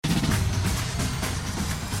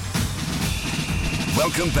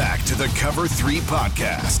Welcome back to the Cover 3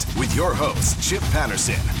 podcast with your hosts, Chip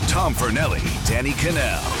Patterson, Tom Fornelli, Danny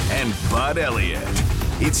Cannell, and Bud Elliott.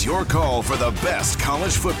 It's your call for the best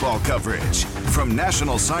college football coverage, from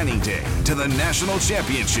National Signing Day to the National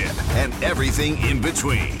Championship and everything in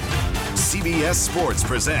between. CBS Sports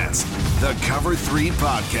presents the Cover 3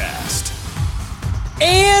 podcast.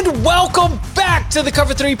 And welcome back to the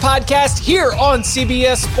Cover 3 podcast here on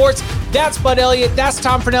CBS Sports. That's Bud Elliott. That's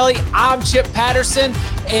Tom Fornelli. I'm Chip Patterson.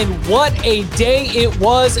 And what a day it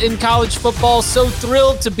was in college football. So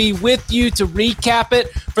thrilled to be with you to recap it.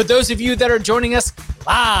 For those of you that are joining us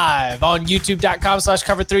live on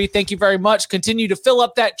youtube.com/cover3, thank you very much. Continue to fill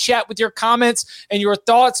up that chat with your comments and your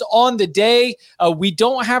thoughts on the day. We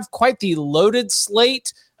don't have quite the loaded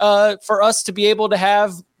slate for us to be able to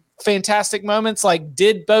have fantastic moments like,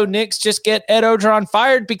 did Bo Nix just get Ed Orgeron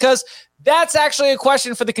fired? Because that's actually a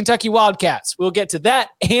question for the Kentucky Wildcats. We'll get to that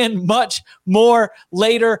and much more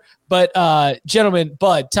later. But gentlemen,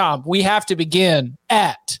 Bud, Tom, we have to begin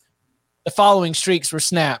at the following streaks were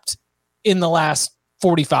snapped in the last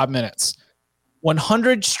 45 minutes.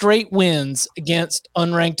 100 straight wins against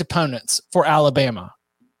unranked opponents for Alabama.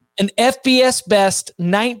 An FBS best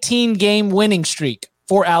 19-game winning streak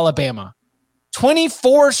for Alabama.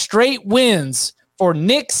 24 straight wins for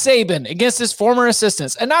Nick Saban against his former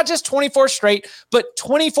assistants. And not just 24 straight, but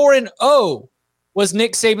 24-0 was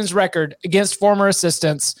Nick Saban's record against former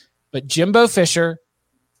assistants. But Jimbo Fisher,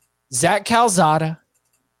 Zach Calzada,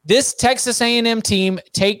 this Texas A&M team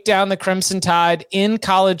take down the Crimson Tide in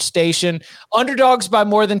College Station. Underdogs by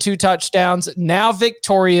more than 2 touchdowns, now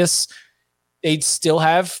victorious. They'd still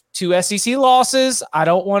have 2 SEC losses. I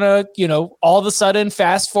don't want to, all of a sudden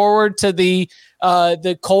fast forward to the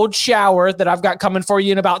cold shower that I've got coming for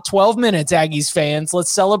you in about 12 minutes, Aggies fans.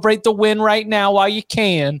 Let's celebrate the win right now while you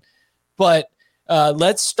can. But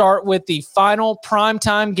let's start with the final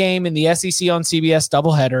primetime game in the SEC on CBS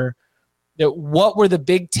doubleheader. What were the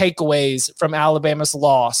big takeaways from Alabama's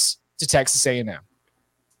loss to Texas A&M?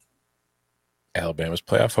 Alabama's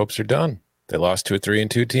playoff hopes are done. They lost to a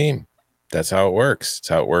 3-2 team. That's how it works. It's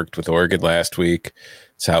how it worked with Oregon last week.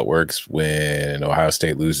 It's how it works when Ohio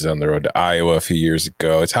State loses on the road to Iowa a few years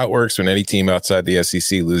ago. It's how it works when any team outside the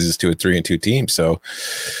SEC loses to a 3-2 team. So,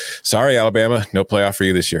 sorry, Alabama, no playoff for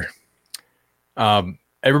you this year.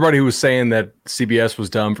 Everybody who was saying that CBS was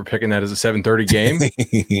dumb for picking that as a 7:30 game.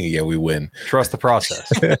 Yeah, we win. Trust the process.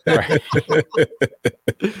 Right.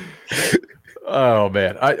 Oh,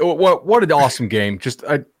 man. What an awesome game. Just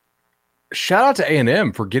shout out to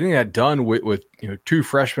A&M for getting that done with 2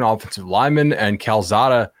 freshman offensive linemen and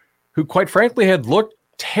Calzada, who quite frankly had looked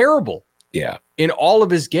terrible in all of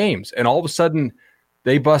his games. And all of a sudden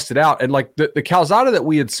they busted out. And like the Calzada that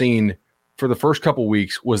we had seen for the first couple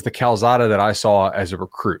weeks was the Calzada that I saw as a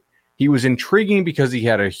recruit. He was intriguing because he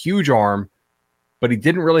had a huge arm, but he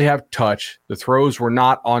didn't really have touch. The throws were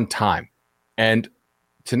not on time. And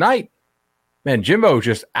tonight, man, Jimbo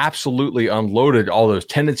just absolutely unloaded all those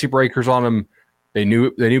tendency breakers on him. They knew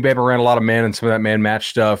Bama ran a lot of man and some of that man match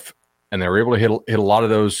stuff, and they were able to hit a lot of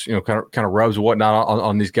those, kind of rubs and whatnot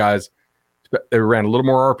on these guys. They ran a little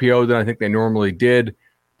more RPO than I think they normally did.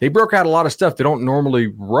 They broke out a lot of stuff they don't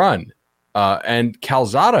normally run. And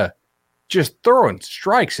Calzada just throwing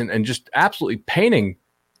strikes and just absolutely painting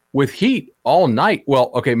with heat all night.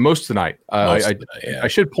 Well, okay, most of the night. I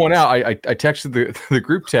should point out, I texted the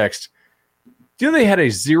group text. Do you know they had a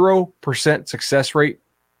 0% success rate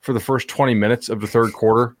for the first 20 minutes of the third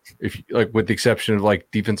quarter, with the exception of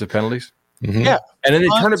defensive penalties? Mm-hmm. Yeah. And then they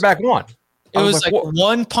turned it back on. It was like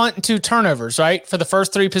 1 punt and 2 turnovers, right? For the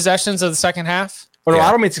first 3 possessions of the second half. But no, I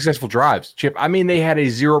don't mean successful drives, Chip. I mean, they had a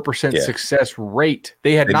 0% success rate.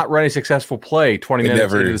 They had not run a successful play 20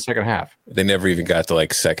 minutes into the second half. They never even got to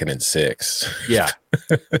 2nd and 6. Yeah.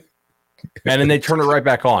 And then they turn it right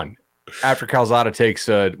back on after Calzada takes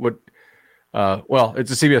it's a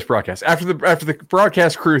CBS broadcast. After the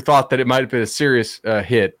broadcast crew thought that it might have been a serious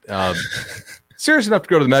hit, serious enough to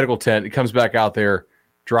go to the medical tent, it comes back out there,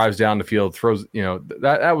 drives down the field, throws,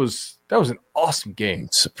 that was an awesome game.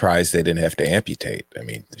 Surprised they didn't have to amputate. I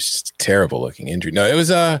mean, it's just a terrible looking injury. No, it was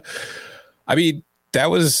that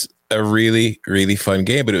was a really, really fun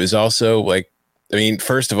game, but it was also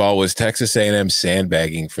first of all, was Texas A&M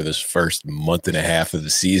sandbagging for this first month and a half of the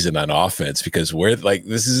season on offense, because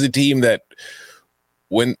this is a team that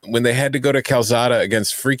when they had to go to Calzada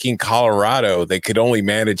against freaking Colorado, they could only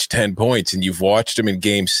manage 10 points, and you've watched them in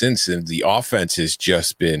games since, and the offense has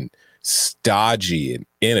just been stodgy and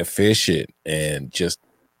inefficient and just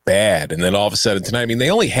bad. And then all of a sudden tonight, they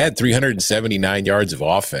only had 379 yards of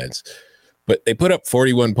offense, But they put up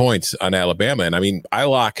 41 points on Alabama. And I mean, I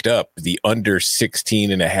locked up the under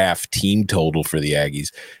 16.5 team total for the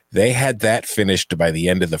Aggies. They had that finished by the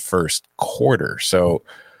end of the first quarter. So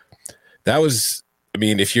that was, I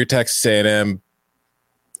mean, if you're Texas A&M,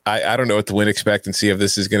 I don't know what the win expectancy of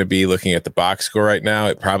this is going to be looking at the box score right now.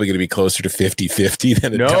 It's probably going to be closer to 50-50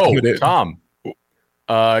 than a dominant. Tom.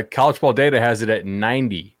 College Ball Data has it at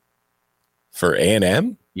 90. For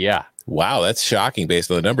A&M? Yeah. Wow, that's shocking based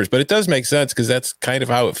on the numbers. But it does make sense because that's kind of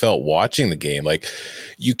how it felt watching the game. Like,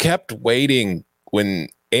 you kept waiting when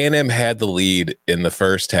A&M had the lead in the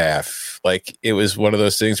first half. Like, it was one of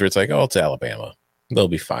those things where it's like, oh, it's Alabama. They'll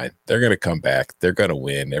be fine. They're going to come back. They're going to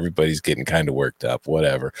win. Everybody's getting kind of worked up,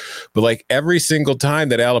 whatever. But like every single time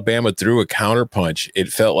that Alabama threw a counter punch, it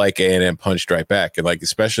felt like A&M punched right back. And like,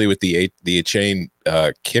 especially with the chain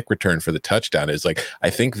kick return for the touchdown, is like, I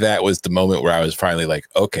think that was the moment where I was finally like,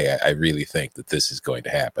 okay, I really think that this is going to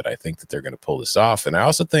happen. I think that they're going to pull this off. And I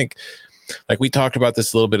also think, like we talked about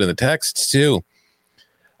this a little bit in the texts too,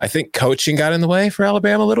 I think coaching got in the way for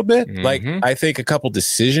Alabama a little bit. Mm-hmm. Like, I think a couple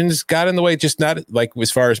decisions got in the way, just not like as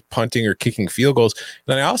far as punting or kicking field goals.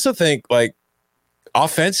 And I also think, like,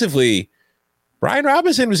 offensively, Brian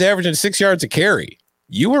Robinson was averaging 6 yards a carry.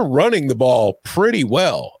 You were running the ball pretty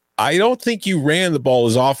well. I don't think you ran the ball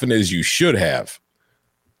as often as you should have.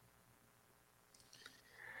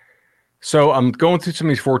 So I'm going through some of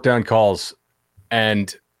these fourth down calls,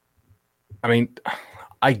 and I mean,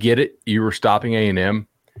 I get it. You were stopping A&M.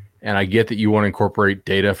 And I get that you want to incorporate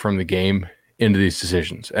data from the game into these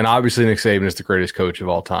decisions. And obviously, Nick Saban is the greatest coach of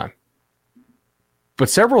all time.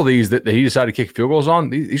 But several of these that he decided to kick field goals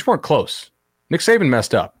on, these weren't close. Nick Saban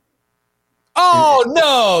messed up. Oh,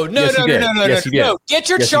 no. Get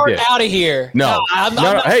your chart out of here. No. I'm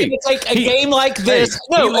not going to take a game like this.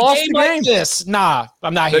 I'm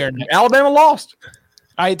not hearing it. Alabama lost.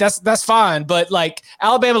 That's fine, but like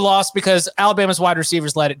Alabama lost because Alabama's wide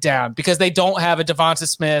receivers let it down because they don't have a Devonta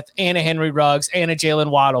Smith and a Henry Ruggs and a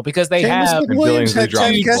Jalen Waddle because they have Williams had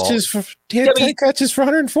 10 catches for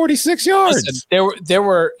 146 yards. Listen, there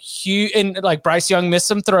were huge, and like Bryce Young missed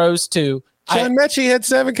some throws too. John Mechie had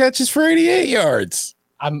 7 catches for 88 yards.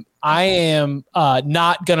 I am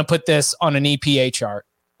not gonna put this on an EPA chart.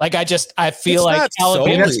 Like I feel like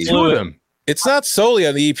Alabama's flew him. It's not solely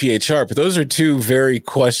on the EPA chart, but those are two very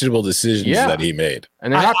questionable decisions that he made.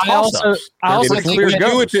 And they're not toss-ups.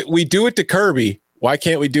 We do it to Kirby. Why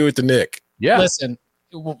can't we do it to Nick? Yeah. Listen,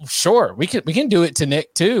 sure, we can do it to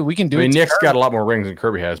Nick too. We can do it. Nick's got a lot more rings than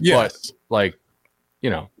Kirby has, but like, you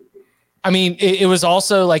know. I mean, it was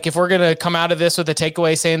also like, if we're going to come out of this with a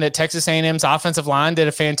takeaway saying that Texas A&M's offensive line did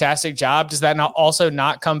a fantastic job, does that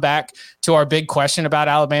not come back to our big question about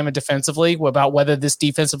Alabama defensively, about whether this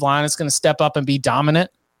defensive line is going to step up and be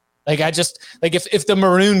dominant? Like, if the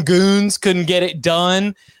Maroon Goons couldn't get it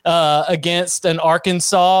done against an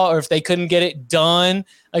Arkansas, or if they couldn't get it done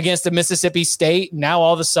against a Mississippi State, now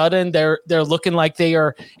all of a sudden they're looking like they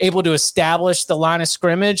are able to establish the line of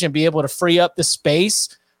scrimmage and be able to free up the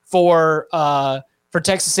space for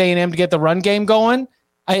Texas A&M to get the run game going.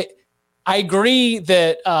 I agree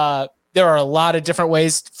that there are a lot of different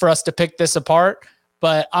ways for us to pick this apart,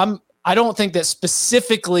 but I don't think that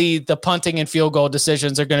specifically the punting and field goal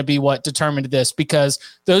decisions are going to be what determined this, because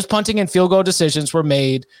those punting and field goal decisions were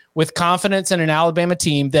made with confidence in an Alabama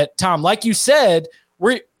team that, Tom, like you said,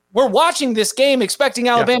 we're watching this game expecting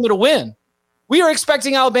Alabama to win. We are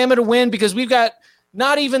expecting Alabama to win because we've got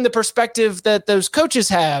not even the perspective that those coaches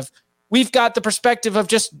have. We've got the perspective of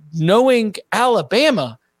just knowing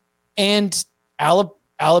Alabama, and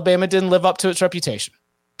Alabama didn't live up to its reputation,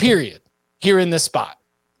 period, here in this spot.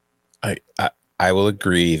 I will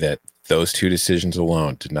agree that those two decisions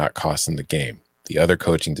alone did not cost them the game. The other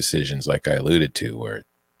coaching decisions, like I alluded to, where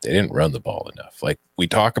they didn't run the ball enough. Like, we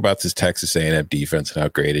talk about this Texas A&M defense and how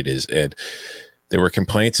great it is, and there were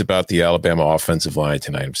complaints about the Alabama offensive line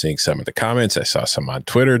tonight. I'm seeing some of the comments. I saw some on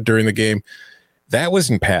Twitter during the game. That was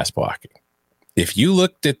in pass blocking. If you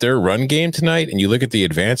looked at their run game tonight and you look at the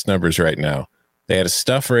advanced numbers right now, they had a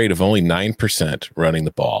stuff rate of only 9% running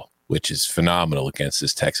the ball, which is phenomenal against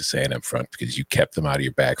this Texas A&M front because you kept them out of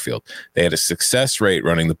your backfield. They had a success rate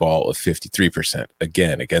running the ball of 53%.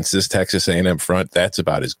 Again, against this Texas A&M front, that's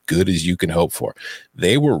about as good as you can hope for.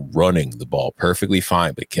 They were running the ball perfectly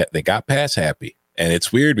fine, but they got pass happy. And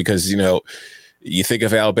it's weird because, you think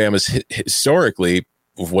of Alabama's historically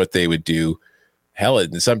of what they would do. Hell,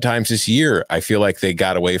 and sometimes this year, I feel like they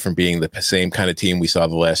got away from being the same kind of team we saw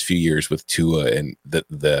the last few years with Tua and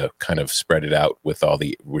the kind of spread it out with all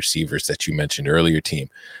the receivers that you mentioned earlier team.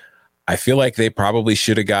 I feel like they probably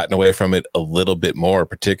should have gotten away from it a little bit more,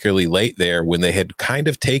 particularly late there when they had kind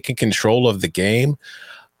of taken control of the game.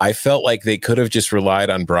 I felt like they could have just relied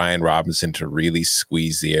on Brian Robinson to really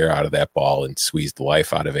squeeze the air out of that ball and squeeze the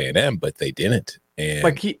life out of A&M, but they didn't. And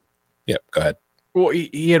go ahead. Well,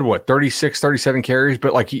 he had what, 36, 37 carries,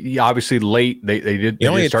 but like he obviously late they did. He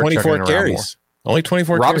only had 24 carries. Only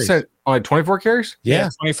 24 Robinson carries. only 24 carries? Yeah,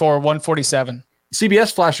 24, 147.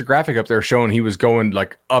 CBS flashed a graphic up there showing he was going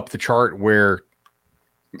like up the chart where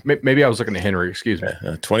maybe I was looking at Henry, excuse me.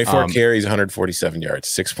 24 carries, 147 yards,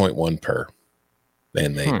 6.1 per.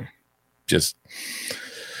 And they just,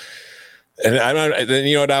 and I'm not, then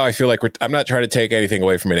you know, now I feel like I'm not trying to take anything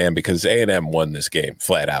away from A&M because A&M won this game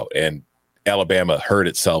flat out, and Alabama hurt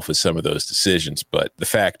itself with some of those decisions. But the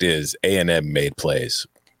fact is, A&M made plays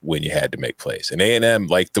when you had to make plays, and A&M,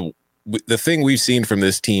 like the thing we've seen from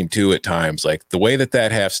this team too at times, like the way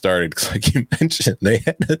that half started, like you mentioned, they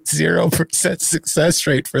had a 0% success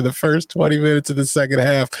rate for the first 20 minutes of the second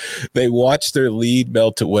half. They watched their lead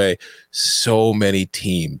melt away. So many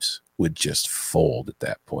teams would just fold at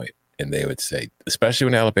that point. And they would say, especially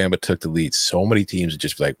when Alabama took the lead, so many teams would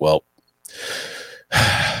just be like, well,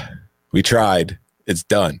 we tried. It's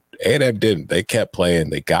done. A&M didn't. They kept playing.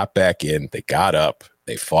 They got back in. They got up.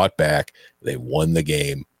 They fought back. They won the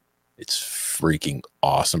game. It's freaking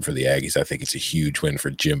awesome for the Aggies. I think it's a huge win for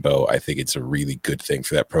Jimbo. I think it's a really good thing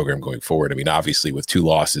for that program going forward. I mean, obviously with 2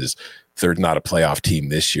 losses, they're not a playoff team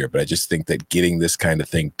this year, but I just think that getting this kind of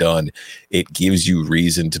thing done, it gives you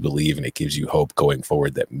reason to believe and it gives you hope going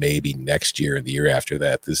forward that maybe next year and the year after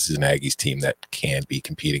that, this is an Aggies team that can be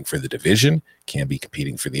competing for the division, can be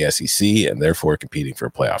competing for the SEC, and therefore competing for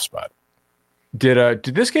a playoff spot. Did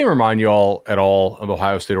this game remind you all at all of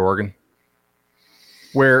Ohio State, Oregon?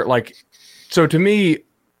 Where, like, so to me,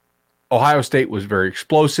 Ohio State was very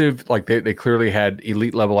explosive. Like, they clearly had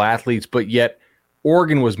elite level athletes, but yet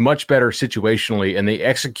Oregon was much better situationally, and they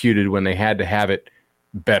executed when they had to have it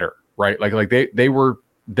better, right? Like they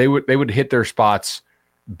would hit their spots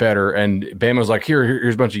better, and Bama was like,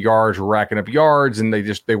 here's a bunch of yards, we're racking up yards, and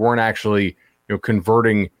they weren't actually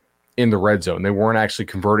converting in the red zone. They weren't actually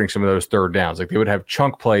converting some of those third downs. Like, they would have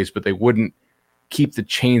chunk plays, but they wouldn't keep the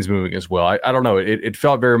chains moving as well. I don't know. It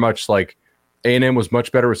felt very much like A&M was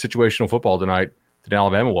much better with situational football tonight than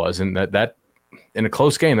Alabama was, and that in a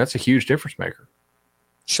close game, that's a huge difference maker.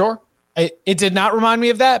 Sure. It did not remind me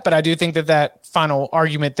of that, but I do think that final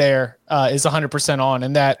argument there is 100% on,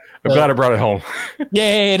 and that I'm glad I brought it home.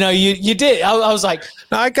 No, you did. I was like,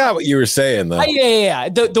 no, I got what you were saying though. Yeah.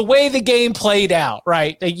 The way the game played out,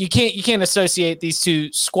 right? You can't associate these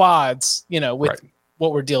two squads, with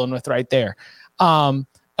what we're dealing with right there.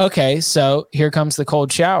 Okay, so here comes the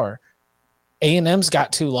cold shower. A&M's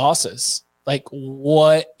got 2 losses. Like,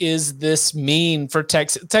 what is this mean for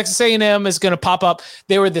Texas? Texas A&M is going to pop up.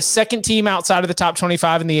 They were the second team outside of the top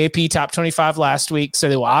 25 in the AP top 25 last week, so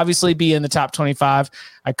they will obviously be in the top 25.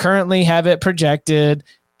 I currently have it projected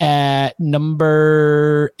at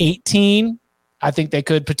number 18. I think they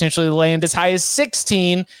could potentially land as high as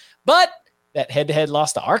 16, but that head-to-head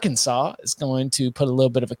loss to Arkansas is going to put a little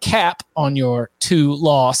bit of a cap on your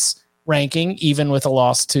 2-loss ranking, even with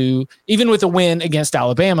a win against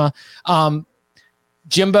Alabama.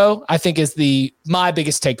 Jimbo, I think, is my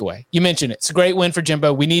biggest takeaway. You mentioned it. It's a great win for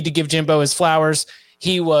Jimbo. We need to give Jimbo his flowers.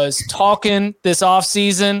 He was talking this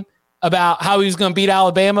offseason about how he was going to beat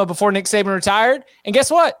Alabama before Nick Saban retired. And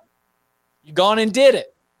guess what? You gone and did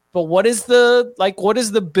it. But what is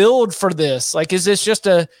the build for this? Like, is this just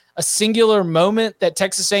a singular moment that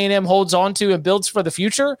Texas A&M holds on to and builds for the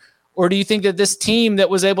future? Or do you think that this team that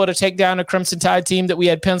was able to take down a Crimson Tide team that we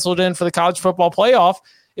had penciled in for the college football playoff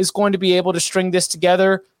is going to be able to string this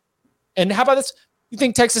together? And how about this? You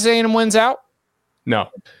think Texas A&M wins out? No.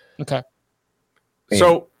 Okay.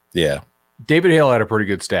 So, yeah, David Hale had a pretty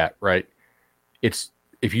good stat, right? It's,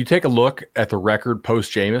 if you take a look at the record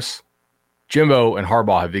post Jameis, Jimbo and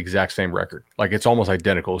Harbaugh have the exact same record. Like, it's almost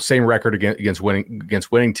identical. Same record against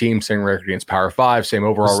winning teams, same record against Power 5, same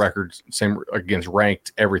overall record, same against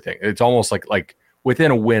ranked, everything. It's almost like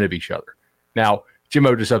within a win of each other. Now,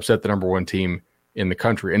 Jimbo just upset the number 1 team in the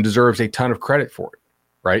country and deserves a ton of credit for it,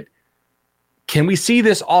 right? Can we see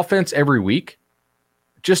this offense every week?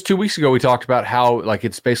 Just 2 weeks ago, we talked about how, like,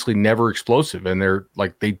 it's basically never explosive, and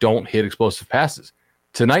they don't hit explosive passes.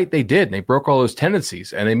 Tonight they did, and they broke all those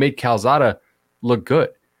tendencies, and they made Calzada look good.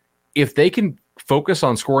 If they can focus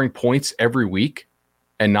on scoring points every week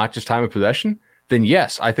and not just time of possession, then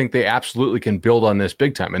yes, I think they absolutely can build on this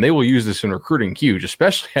big time. And they will use this in recruiting huge,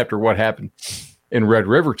 especially after what happened in Red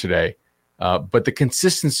River today. But the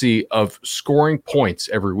consistency of scoring points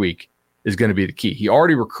every week is going to be the key. He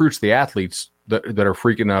already recruits the athletes that are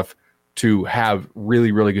freak enough to have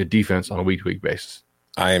really, really good defense on a week-to-week basis.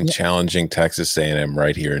 I am challenging Texas A&M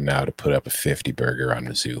right here and now to put up a 50 burger on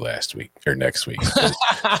Mizzou next week.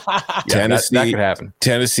 Tennessee, that could happen.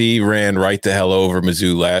 Tennessee ran right the hell over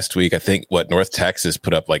Mizzou last week. I think North Texas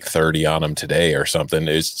put up like 30 on them today or something.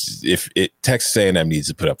 Texas A&M needs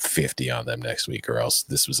to put up 50 on them next week, or else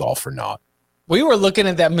this was all for naught. We were looking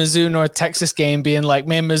at that Mizzou North Texas game being like,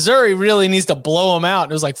 man, Missouri really needs to blow them out.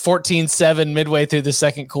 It was like 14-7 midway through the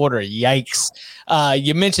second quarter. Yikes.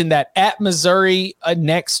 You mentioned that at Missouri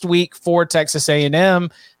next week for Texas A&M,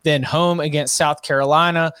 then home against South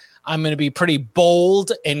Carolina. I'm going to be pretty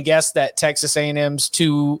bold and guess that Texas A&M's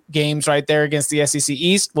 2 games right there against the SEC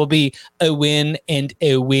East will be a win and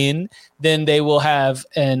a win. Then they will have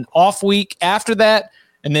an off week after that,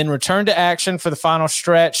 and then return to action for the final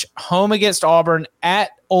stretch, home against Auburn,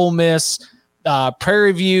 at Ole Miss,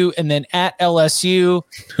 Prairie View, and then at LSU.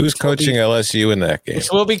 Who's coaching LSU in that game?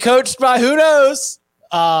 Which will be coached by who knows?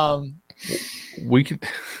 We can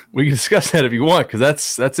discuss that if you want, because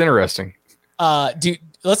that's interesting.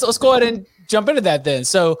 Let's go ahead and jump into that then.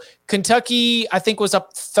 So Kentucky, I think, was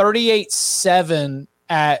up 38-7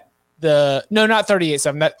 at the not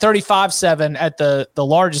 38-7, that 35-7 at the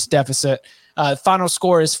largest deficit. Final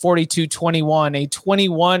score is 42-21, a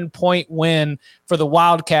 21-point win for the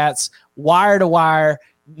Wildcats, wire to wire,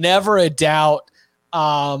 never a doubt.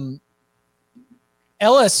 LSU,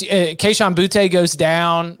 Keishawn Butte goes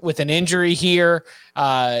down with an injury here.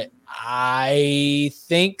 I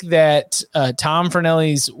think that Tom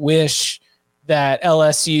Fornelli's wish that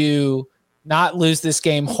LSU not lose this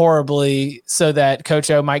game horribly so that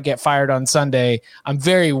Coach O might get fired on Sunday. I'm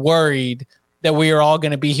very worried that we are all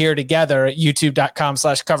going to be here together at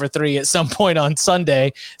youtube.com/cover3 at some point on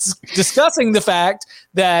Sunday, discussing the fact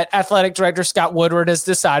that athletic director Scott Woodward has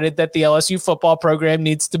decided that the LSU football program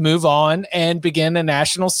needs to move on and begin a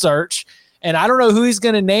national search. And I don't know who he's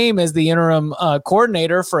going to name as the interim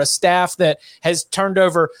coordinator for a staff that has turned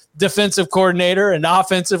over defensive coordinator and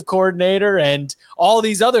offensive coordinator and all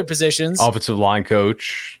these other positions. Offensive line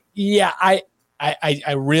coach. Yeah, I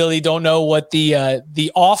really don't know what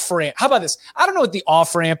the off ramp. How about this? I don't know what the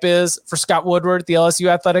off ramp is for Scott Woodward, the LSU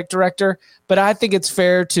athletic director, but I think it's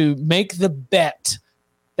fair to make the bet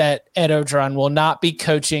that Ed Orgeron will not be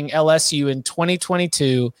coaching LSU in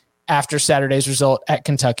 2022 after Saturday's result at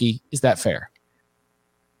Kentucky. Is that fair?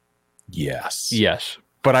 Yes.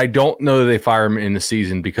 But I don't know that they fire him in the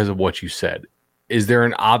season because of what you said. Is there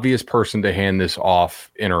an obvious person to hand this off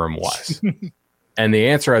interim wise? And the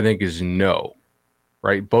answer, I think, is no.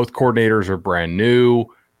 Right? Both coordinators are brand new.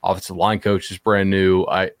 Offensive line coach is brand new.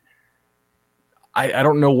 I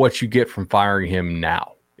don't know what you get from firing him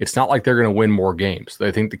now. It's not like they're going to win more games. I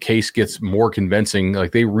think the case gets more convincing.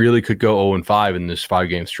 Like, they really could go 0-5 in this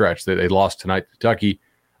 5-game stretch. They lost tonight to Kentucky.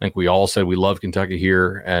 I think we all said we love Kentucky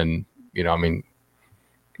here. And,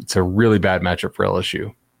 it's a really bad matchup for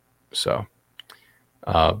LSU. So,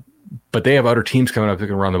 but they have other teams coming up that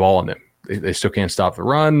can run the ball on them. They still can't stop the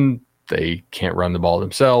run. They can't run the ball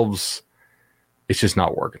themselves. It's just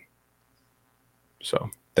not working. So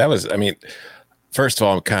that was, first of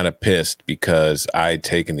all, I'm kind of pissed because I'd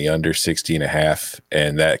taken the under 60.5,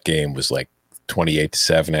 and that game was like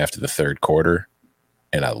 28-7 after the third quarter,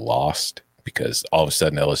 and I lost because all of a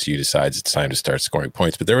sudden LSU decides it's time to start scoring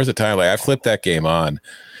points. But there was a time I flipped that game on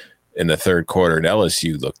in the third quarter, and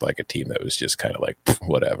LSU looked like a team that was just kind of like,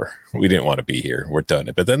 whatever. We didn't want to be here. We're done.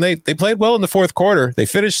 But then they played well in the fourth quarter. They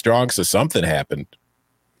finished strong, so something happened.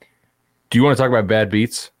 Do you want to talk about bad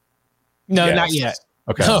beats? No, yes. Not yet.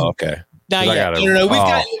 Okay. No. Okay. Not yet.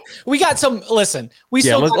 No. We got some. Listen,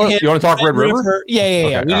 you want to talk Red River? Yeah.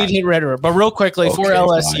 Okay, we need to hit Red River. But real quickly for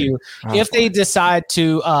LSU, if they decide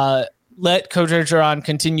to let Coach Orgeron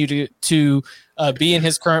continue to be in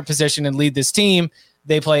his current position and lead this team,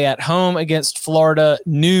 they play at home against Florida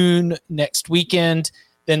noon next weekend.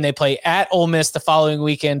 Then they play at Ole Miss the following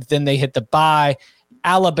weekend. Then they hit the bye,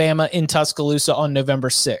 Alabama in Tuscaloosa on November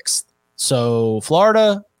 6th. So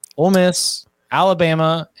Florida, Ole Miss,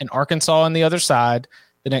 Alabama, and Arkansas on the other side.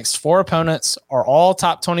 The next 4 opponents are all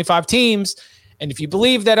top 25 teams. And if you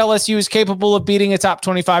believe that LSU is capable of beating a top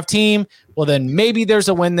 25 team, well, then maybe there's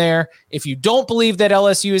a win there. If you don't believe that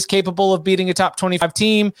LSU is capable of beating a top 25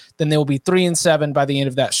 team, then they will be 3-7 by the end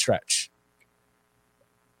of that stretch.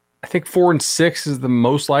 I think 4-6 is the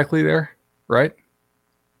most likely there, right?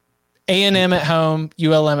 A&M at home,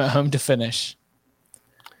 ULM at home to finish.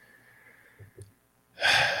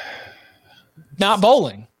 Not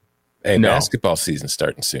bowling. Hey, basketball season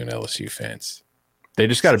starting soon, LSU fans. They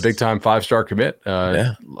just got a big-time 5-star commit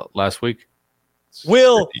last week.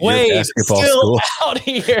 Will Wade basketball still school. out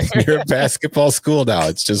here. You're a basketball school now.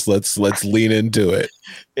 It's just let's lean into it.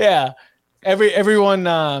 Yeah, everyone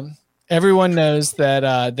knows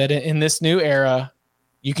that that in this new era,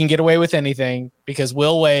 you can get away with anything because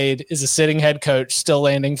Will Wade is a sitting head coach still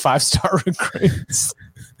landing 5-star recruits.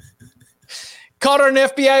 Caught on an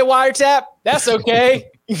FBI wiretap. That's okay.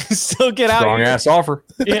 You can still get out. Strong ass offer.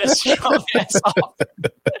 Yeah, strong ass offer.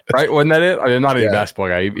 Right? Wasn't that it? I'm not a basketball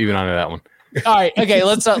guy, even on that one. All right. Okay.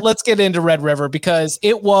 Let's get into Red River because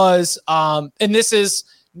it was, and this is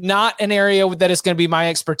not an area that is going to be my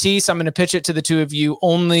expertise. I'm going to pitch it to the two of you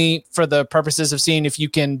only for the purposes of seeing if you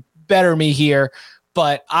can better me here.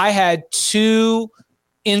 But I had two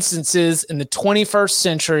instances in the 21st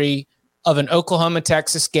century of an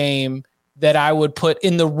Oklahoma-Texas game that I would put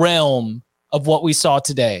in the realm of what we saw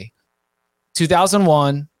today.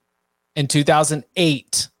 2001 and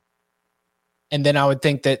 2008. And then I would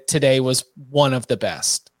think that today was one of the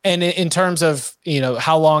best. And in terms of,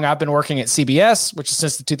 how long I've been working at CBS, which is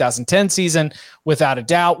since the 2010 season, without a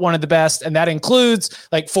doubt, one of the best. And that includes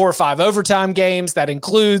like 4 or 5 overtime games. That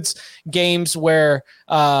includes games where,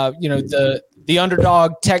 the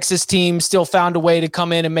underdog Texas team still found a way to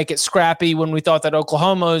come in and make it scrappy when we thought that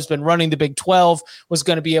Oklahoma, who's been running the Big 12, was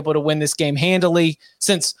going to be able to win this game handily.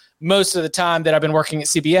 Since most of the time that I've been working at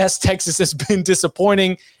CBS, Texas has been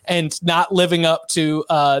disappointing and not living up to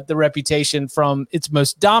the reputation from its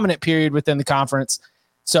most dominant period within the conference.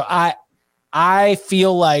 So I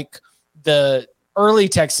feel like the early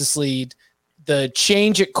Texas lead, the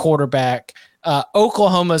change at quarterback,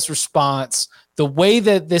 Oklahoma's response, the way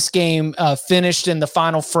that this game finished in the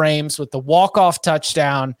final frames with the walk-off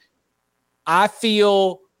touchdown, I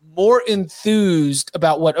feel more enthused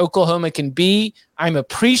about what Oklahoma can be. I'm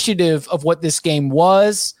appreciative of what this game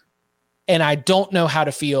was, and I don't know how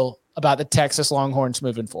to feel about the Texas Longhorns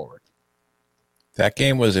moving forward. That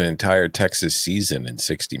game was an entire Texas season in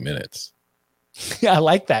 60 minutes. Yeah, I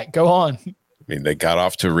like that. Go on. I mean, they got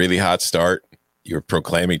off to a really hot start. You were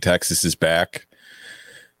proclaiming Texas is back.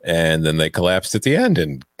 And then they collapsed at the end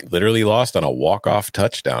and literally lost on a walk-off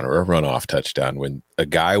touchdown or a runoff touchdown when a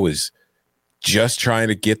guy was just trying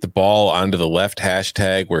to get the ball onto the left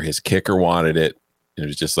hashtag where his kicker wanted it. And it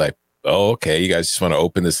was just like, oh, okay, you guys just want to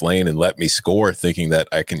open this lane and let me score, thinking that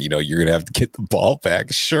I can, you're going to have to get the ball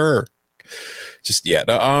back. Sure. Just, yeah.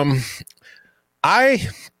 I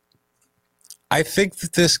think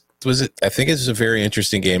that this is a very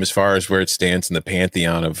interesting game as far as where it stands in the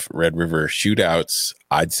pantheon of Red River shootouts.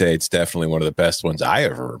 I'd say it's definitely one of the best ones I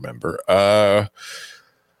ever remember.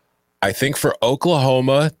 I think for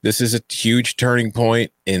Oklahoma, this is a huge turning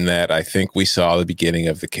point in that I think we saw the beginning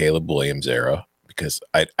of the Caleb Williams era, because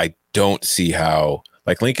I don't see how,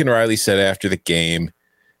 like Lincoln Riley said after the game,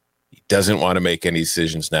 he doesn't want to make any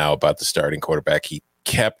decisions now about the starting quarterback. He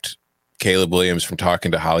kept Caleb Williams from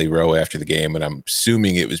talking to Holly Rowe after the game, and I'm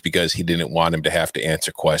assuming it was because he didn't want him to have to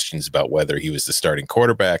answer questions about whether he was the starting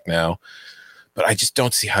quarterback now. But I just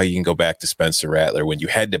don't see how you can go back to Spencer Rattler when you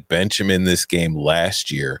had to bench him in this game last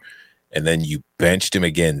year, and then you benched him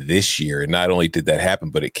again this year. And not only did that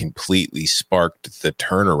happen, but it completely sparked the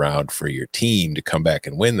turnaround for your team to come back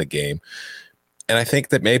and win the game. And I think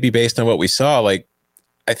that maybe based on what we saw, like,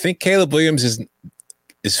 I think Caleb Williams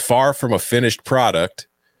is far from a finished product,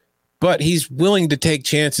 but he's willing to take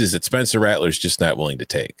chances that Spencer Rattler's just not willing to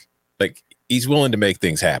take. Like, he's willing to make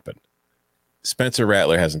things happen. Spencer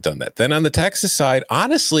Rattler hasn't done that. Then on the Texas side,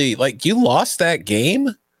 honestly, like, you lost that game,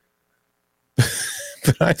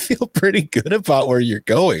 but I feel pretty good about where you're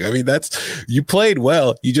going. I mean, you played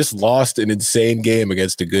well. You just lost an insane game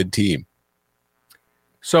against a good team.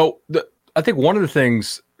 So I think one of the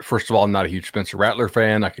things, first of all, I'm not a huge Spencer Rattler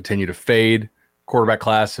fan. I continue to fade quarterback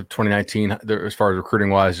class of 2019 as far as recruiting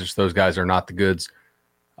wise. Just those guys are not the goods.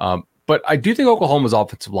 But I do think Oklahoma's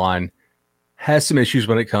offensive line has some issues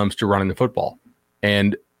when it comes to running the football.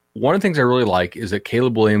 And one of the things I really like is that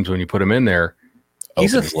Caleb Williams, when you put him in there,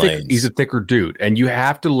 he's a thicker dude. And you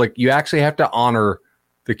actually have to honor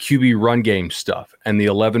the QB run game stuff and the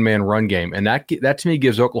 11-man run game. And that to me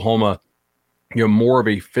gives Oklahoma, more of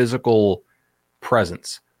a physical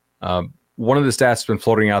presence. One of the stats that's been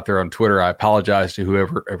floating out there on Twitter, I apologize to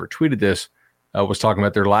whoever ever tweeted this, was talking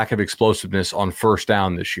about their lack of explosiveness on first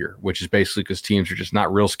down this year, which is basically because teams are just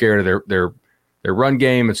not real scared of their run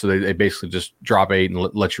game, and so they basically just drop 8 and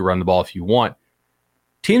let you run the ball if you want.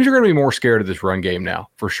 Teams are going to be more scared of this run game now,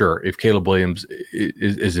 for sure, if Caleb Williams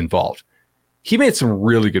is involved. He made some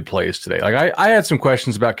really good plays today. Like I had some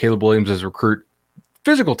questions about Caleb Williams as a recruit.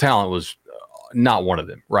 Physical talent was not one of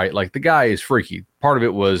them, right? Like, the guy is freaky. Part of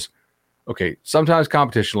it was, okay, sometimes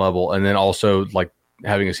competition level, and then also, like,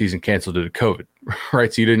 having a season canceled due to COVID,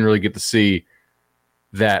 right? So you didn't really get to see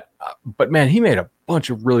that. But man, he made a bunch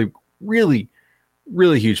of really, really,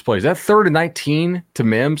 really huge plays. That 3rd and 19 to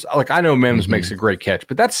Mims, like I know Mims makes a great catch,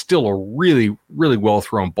 but that's still a really, really well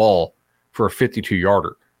thrown ball for a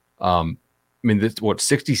 52-yarder. I mean, this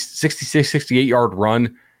 66, 68-yard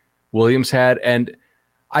run Williams had. And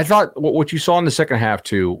I thought what you saw in the second half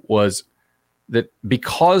too was that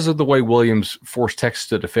because of the way Williams forced Texas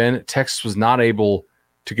to defend, Texas was not able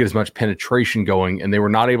to get as much penetration going, and they were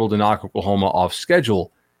not able to knock Oklahoma off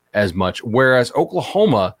schedule as much. Whereas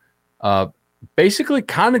Oklahoma basically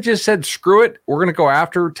kind of just said, screw it, we're going to go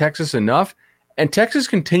after Texas enough. And Texas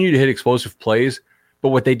continued to hit explosive plays, but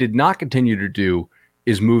what they did not continue to do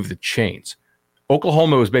is move the chains.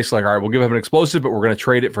 Oklahoma was basically like, all right, we'll give up an explosive, but we're going to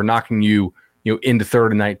trade it for knocking you into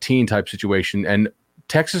 3rd and 19 type situation. And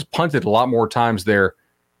Texas punted a lot more times there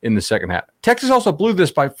in the second half. Texas also blew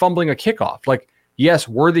this by fumbling a kickoff. Like, yes,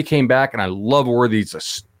 Worthy came back, and I love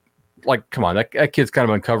Worthy's. Like, come on, that kid's kind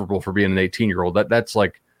of uncoverable for being an 18-year-old. That's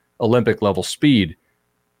like Olympic level speed.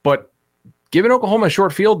 But giving Oklahoma a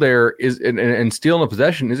short field there is and stealing a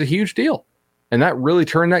possession is a huge deal, and that really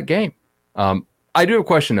turned that game. I do have a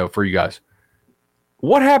question though for you guys.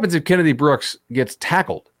 What happens if Kennedy Brooks gets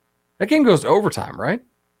tackled? That game goes to overtime, right?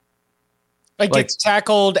 Like gets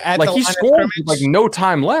tackled at like the he line scored of with like no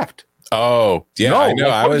time left. Oh, yeah, no, I know.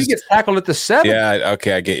 Like, he gets tackled at the 7. Yeah,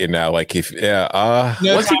 okay, I get you now. Like once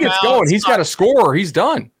he gets going, he's got to score. He's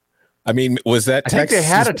done. I mean, was that Texas they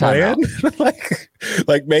had a timeout?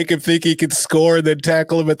 like make him think he could score and then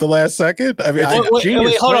tackle him at the last second? I mean,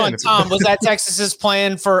 wait, hold on, Tom. Was that Texas's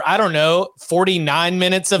plan for, I don't know, 49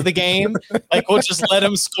 minutes of the game? Like, we'll just let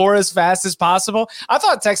him score as fast as possible? I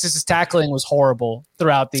thought Texas's tackling was horrible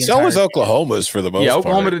throughout the entire So was game. Oklahoma's for the most part. Yeah,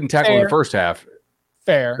 Oklahoma didn't tackle in the first half.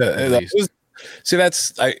 Fair. See,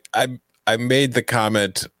 I made the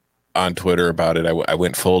comment on Twitter about it. I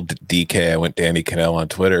went full DK. I went Danny Cannell on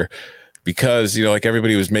Twitter because, like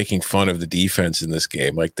everybody was making fun of the defense in this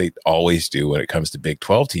game, like they always do when it comes to Big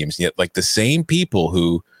 12 teams. And yet, like the same people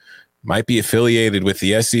who might be affiliated with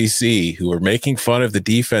the SEC who are making fun of the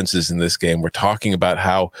defenses in this game were talking about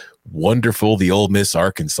how wonderful the Ole Miss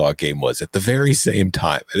Arkansas game was at the very same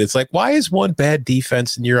time. And it's like, why is one bad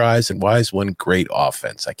defense in your eyes and why is one great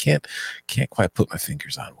offense? I can't quite put my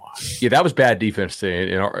fingers on why. Yeah, that was bad defense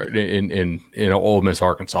in Ole Miss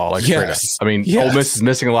Arkansas. Like, yes. I mean, yes. Ole Miss is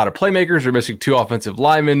missing a lot of playmakers. They're missing 2 offensive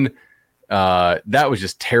linemen. That was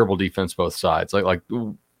just terrible defense both sides. Like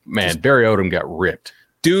man, Barry Odom got ripped.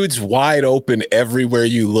 Dude's wide open everywhere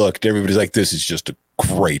you looked. Everybody's like, this is just a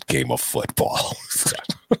great game of football.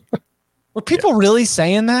 Were people really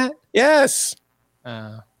saying that? Yes.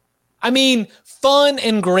 I mean, fun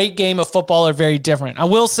and great game of football are very different. I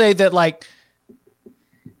will say that, like,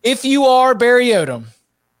 if you are Barry Odom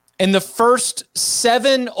in the first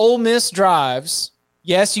 7 Ole Miss drives,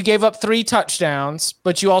 yes, you gave up 3 touchdowns,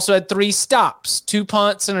 but you also had 3 stops, 2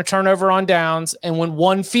 punts and a turnover on downs, and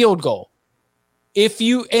 1 field goal.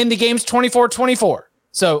 And the game's 24-24.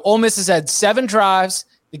 So Ole Miss has had 7 drives.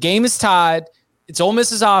 The game is tied. It's Ole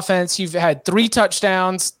Miss's offense. You've had 3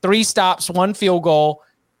 touchdowns, 3 stops, 1 field goal.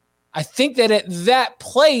 I think that at that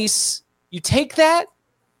place, you take that,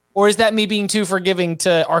 or is that me being too forgiving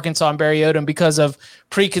to Arkansas and Barry Odom because of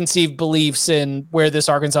preconceived beliefs in where this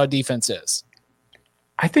Arkansas defense is?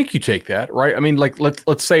 I think you take that, right? I mean, like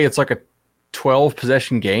let's say it's like a 12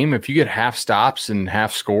 possession game. If you get half stops and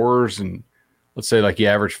half scores, and let's say like you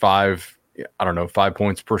average 5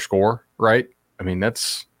 points per score, right? I mean,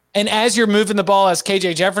 that's. And as you're moving the ball, as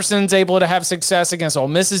KJ Jefferson's able to have success against Ole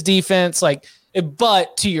Miss's defense,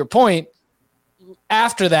 but to your point,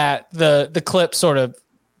 after that, the clip sort of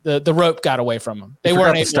the rope got away from them. They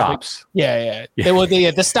weren't able stops.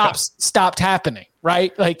 The stops stopped happening,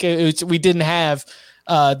 right? Like we didn't have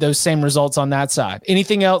those same results on that side.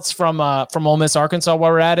 Anything else from Ole Miss Arkansas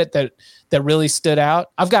while we're at it that really stood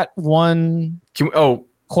out? I've got one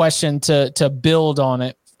question to build on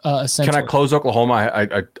it. Can I close Oklahoma?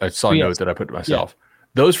 I saw a note that I put to myself. Yeah.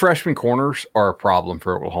 Those freshman corners are a problem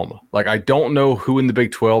for Oklahoma. Like, I don't know who in the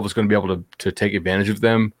Big 12 is going to be able to take advantage of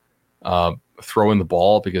them throwing the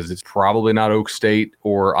ball, because it's probably not Oak State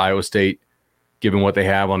or Iowa State, given what they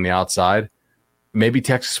have on the outside. Maybe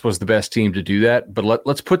Texas was the best team to do that, but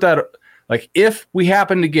let's put that, like, if we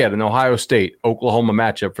happen to get an Ohio State-Oklahoma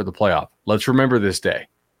matchup for the playoff, let's remember this day.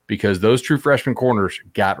 Because those true freshman corners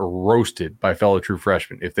got roasted by fellow true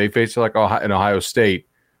freshmen. If they face like an Ohio State,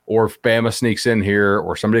 or if Bama sneaks in here,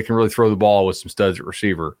 or somebody can really throw the ball with some studs at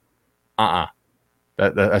receiver,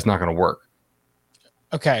 that's not going to work.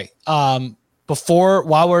 Okay.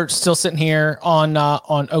 while we're still sitting here on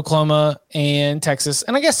Oklahoma and Texas,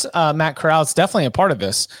 and I guess Matt Corral's definitely a part of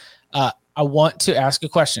this. I want to ask a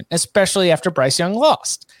question, especially after Bryce Young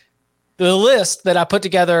lost. The list that I put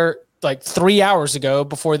together like 3 hours ago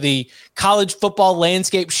before the college football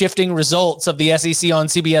landscape shifting results of the SEC on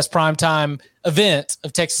CBS primetime event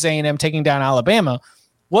of Texas A&M taking down Alabama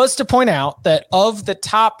was to point out that of the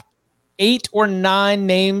top 8 or 9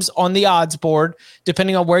 names on the odds board,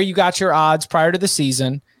 depending on where you got your odds prior to the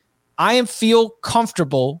season, I feel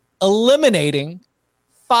comfortable eliminating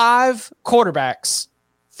 5 quarterbacks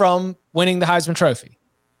from winning the Heisman Trophy.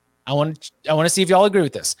 I want to see if y'all agree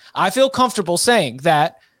with this. I feel comfortable saying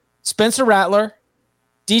that Spencer Rattler,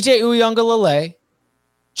 DJ Uiagalelei,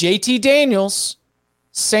 JT Daniels,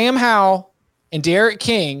 Sam Howell, and Derek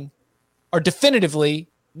King are definitively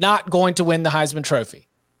not going to win the Heisman Trophy.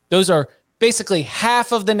 Those are basically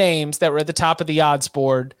half of the names that were at the top of the odds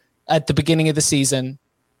board at the beginning of the season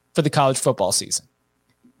for the college football season.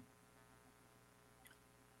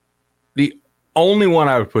 The only one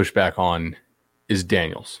I would push back on is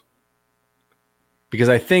Daniels. Because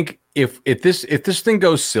I think if this thing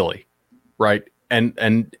goes silly, right,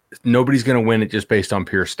 and nobody's going to win it just based on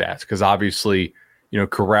pure stats, because obviously,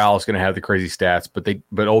 Corral is going to have the crazy stats,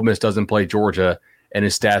 but Ole Miss doesn't play Georgia, and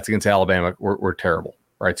his stats against Alabama were terrible,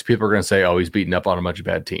 right? So people are going to say, oh, he's beating up on a bunch of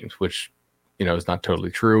bad teams, which, is not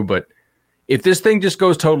totally true. But if this thing just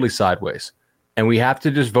goes totally sideways, and we have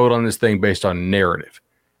to just vote on this thing based on narrative,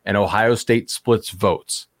 and Ohio State splits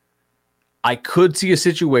votes, I could see a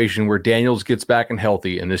situation where Daniels gets back and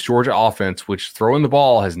healthy, and this Georgia offense, which throwing the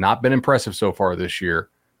ball has not been impressive so far this year,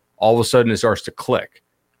 all of a sudden it starts to click,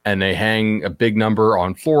 and they hang a big number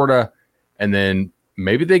on Florida, and then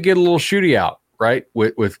maybe they get a little shooty out, right,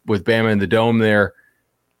 with Bama in the dome there,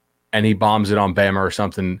 and he bombs it on Bama or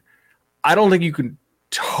something. I don't think you can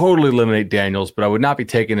totally eliminate Daniels, but I would not be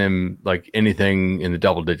taking him like anything in the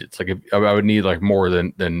double digits. Like I would need like more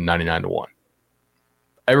than 99-1.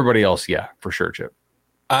 Everybody else, yeah, for sure, Chip.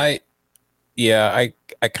 I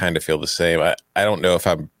kind of feel the same. I don't know if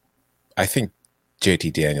I think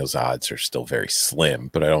JT Daniels' odds are still very slim,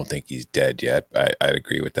 but I don't think he's dead yet. I'd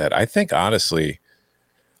agree with that. I think, honestly,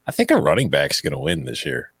 a running back's going to win this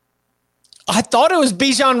year. I thought it was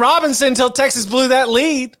Bijan Robinson until Texas blew that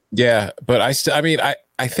lead. Yeah, but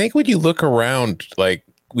I think when you look around, like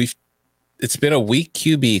it's been a weak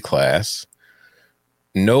QB class.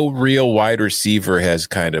 No real wide receiver has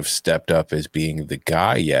kind of stepped up as being the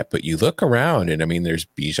guy yet, but you look around and there's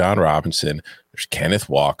Bijan Robinson, there's Kenneth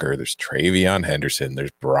Walker, there's Travion Henderson,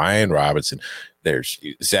 there's Brian Robinson, there's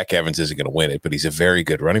Zach Evans isn't going to win it, but he's a very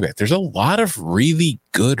good running back. There's a lot of really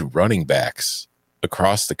good running backs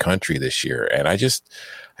across the country this year. And I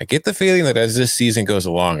get the feeling that as this season goes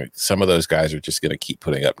along, some of those guys are just going to keep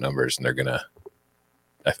putting up numbers, and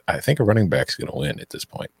I think a running back's going to win at this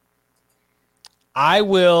point. I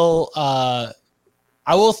will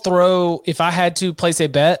throw, if I had to place a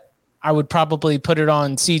bet, I would probably put it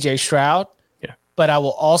on CJ Stroud. Yeah. But I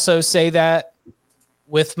will also say that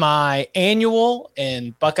with my annual,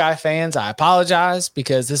 and Buckeye fans, I apologize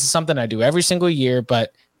because this is something I do every single year,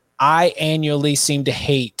 but I annually seem to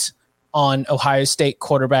hate on Ohio State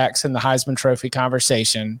quarterbacks in the Heisman Trophy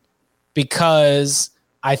conversation because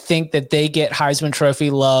I think that they get Heisman Trophy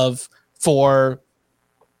love for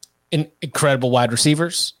incredible wide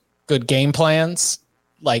receivers, good game plans,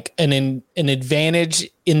 like an advantage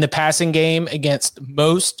in the passing game against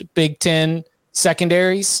most Big Ten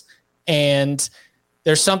secondaries. And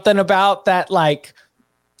there's something about that,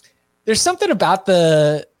 there's something about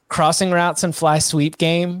the crossing routes and fly sweep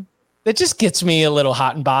game that just gets me a little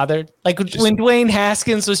hot and bothered. Like when Dwayne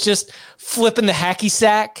Haskins was just flipping the hacky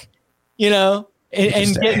sack, and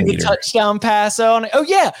getting the touchdown pass on it. Oh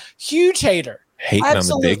yeah. Huge hater. Hating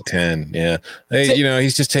Absolutely. On the Big Ten. Yeah.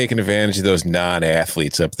 He's just taking advantage of those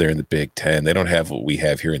non-athletes up there in the Big Ten. They don't have what we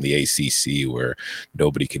have here in the ACC where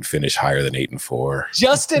nobody can finish higher than 8-4.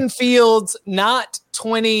 Justin Fields, not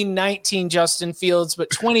 2019 Justin Fields, but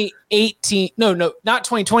 2018. No, not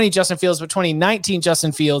 2020 Justin Fields, but 2019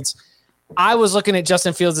 Justin Fields. I was looking at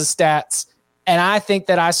Justin Fields' stats, and I think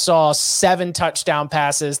that I saw 7 touchdown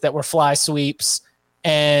passes that were fly sweeps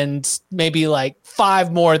and maybe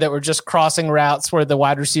 5 more that were just crossing routes where the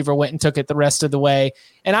wide receiver went and took it the rest of the way.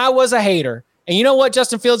 And I was a hater. And you know what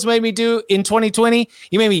Justin Fields made me do in 2020?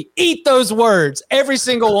 He made me eat those words, every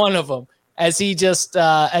single one of them, as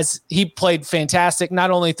he played fantastic, not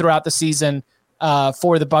only throughout the season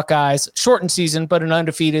for the Buckeyes, shortened season, but an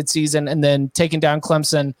undefeated season, and then taking down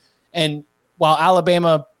Clemson. And while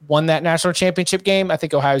Alabama won that national championship game, I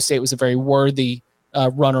think Ohio State was a very worthy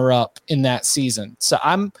runner-up in that season. So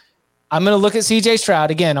I'm I'm going to look at CJ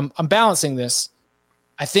Stroud again. I'm balancing this.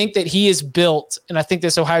 I think that he is built, and I think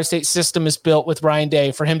this Ohio State system is built with Ryan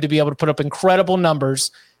Day for him to be able to put up incredible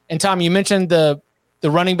numbers. And Tom, you mentioned the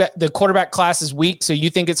running back, the quarterback class is weak. So you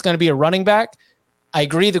think it's going to be a running back? I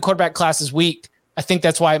agree. The quarterback class is weak. I think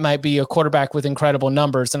that's why it might be a quarterback with incredible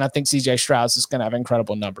numbers. And I think CJ Stroud is going to have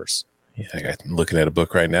incredible numbers. Yeah, I'm looking at a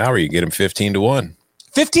book right now where you get him 15-1.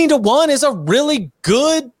 15-1 is a really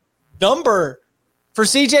good number for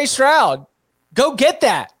CJ Stroud. Go get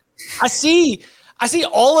that. I see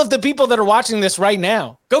all of the people that are watching this right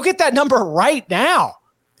now. Go get that number right now.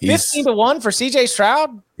 15-1 for CJ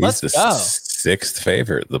Stroud. Let's go. Sixth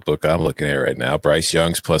favorite, the book I'm looking at right now. Bryce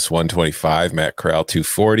Young's plus 125, Matt Corral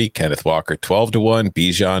 240, Kenneth Walker 12-1,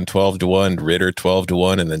 Bijan 12-1, Ritter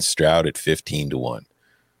 12-1, and then Stroud at 15-1.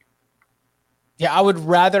 Yeah, I would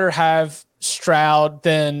rather have Stroud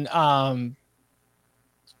than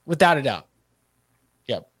without a doubt.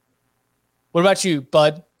 Yep. What about you,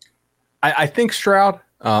 Bud? I think Stroud.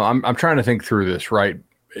 I'm trying to think through this, right?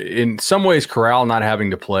 In some ways, Corral not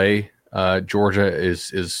having to play Georgia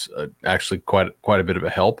is actually quite a bit of a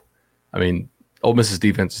help. I mean, Ole Miss's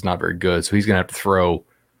defense is not very good, so he's going to have to throw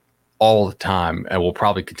all the time, and will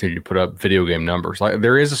probably continue to put up video game numbers. Like,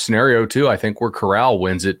 there is a scenario too, I think, where Corral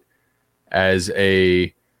wins it as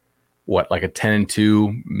a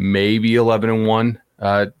 10-2, maybe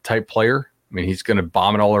 11-1 type player. I mean, he's going to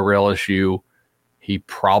bomb it all over LSU. He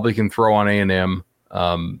probably can throw on A&M.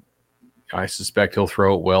 I suspect he'll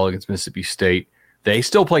throw it well against Mississippi State. They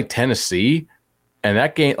still play Tennessee, and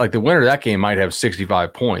that game, like the winner of that game, might have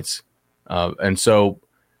 65 points. And so,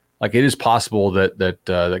 like, it is possible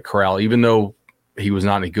that Corral, even though he was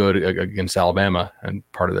not any good against Alabama, and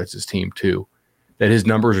part of that's his team too, that his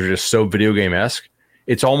numbers are just so video game-esque.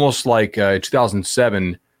 It's almost like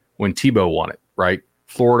 2007 when Tebow won it, right?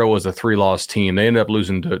 Florida was a 3-loss team. They ended up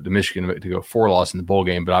losing to Michigan to go 4-loss in the bowl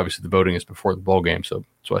game, but obviously the voting is before the bowl game, so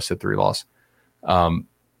I said 3-loss.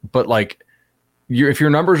 But like, if your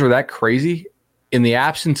numbers are that crazy, in the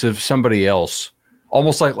absence of somebody else,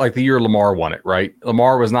 almost like the year Lamar won it, right?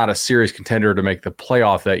 Lamar was not a serious contender to make the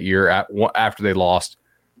playoff that year after they lost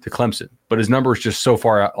to Clemson, but his numbers just so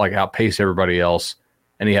far outpaced everybody else,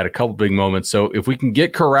 and he had a couple big moments. So if we can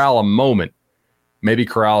get Corral a moment, maybe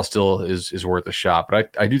Corral still is worth a shot.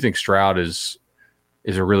 But I do think Stroud is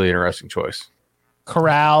a really interesting choice.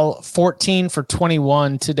 Corral 14 for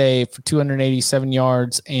 21 today for 287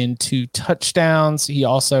 yards and 2 touchdowns. He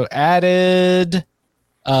also added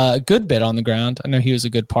a good bit on the ground. I know he was a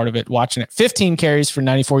good part of it watching it. 15 carries for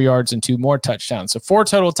 94 yards and 2 more touchdowns. So 4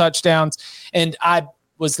 total touchdowns. And I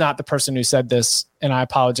was not the person who said this, and I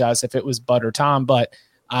apologize if it was Bud or Tom, but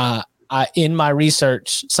in my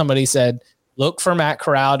research, somebody said, look for Matt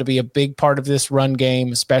Corral to be a big part of this run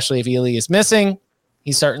game, especially if Ely is missing.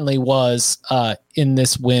 He certainly was in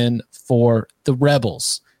this win for the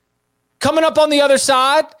Rebels. Coming up on the other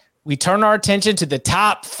side, we turn our attention to the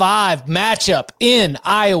top 5 matchup in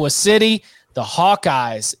Iowa City. The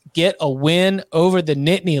Hawkeyes get a win over the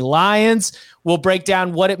Nittany Lions. We'll break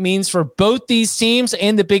down what it means for both these teams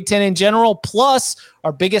and the Big Ten in general, plus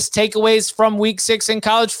our biggest takeaways from Week 6 in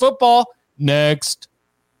college football next.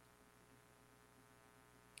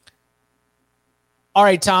 All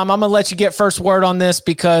right, Tom, I'm going to let you get first word on this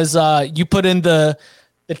because you put in the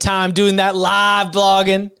time doing that live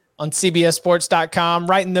blogging on CBSSports.com,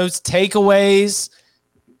 writing those takeaways,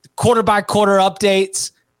 quarter-by-quarter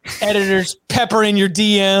updates, editors peppering your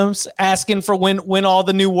DMs, asking for when all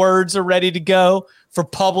the new words are ready to go for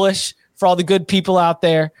publish, for all the good people out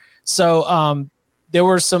there. So there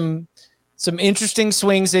were some interesting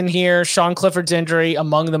swings in here. Sean Clifford's injury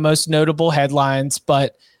among the most notable headlines,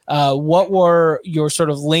 but what were your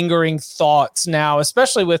sort of lingering thoughts now,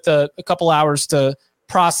 especially with a couple hours to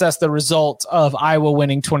process the result of Iowa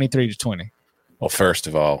winning 23-20? Well, first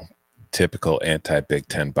of all, typical anti-Big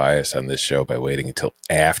Ten bias on this show by waiting until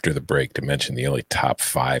after the break to mention the only top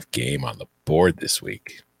 5 game on the board this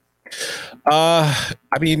week. I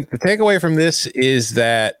mean, the takeaway from this is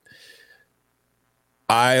that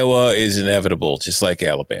Iowa is inevitable, just like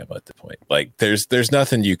Alabama at the point. Like, there's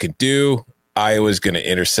nothing you can do. Iowa's going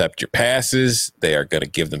to intercept your passes. They are going to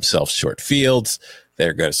give themselves short fields.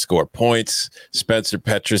 They're going to score points. Spencer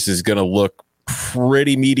Petras is going to look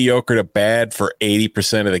pretty mediocre to bad for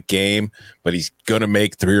 80% of the game, but he's going to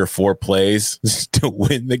make 3 or 4 plays to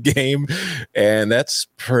win the game. And that's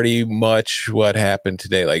pretty much what happened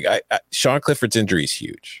today. Like, Sean Clifford's injury is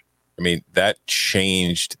huge. I mean, that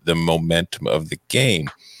changed the momentum of the game.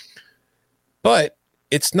 But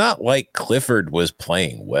it's not like Clifford was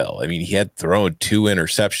playing well. I mean, he had thrown 2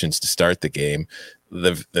 interceptions to start the game.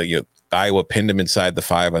 The Iowa pinned them inside the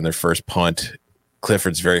 5 on their first punt.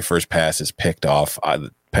 Clifford's very first pass is picked off.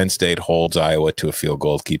 Penn State holds Iowa to a field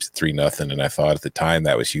goal, keeps it 3-0. And I thought at the time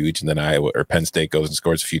that was huge. And then Penn State goes and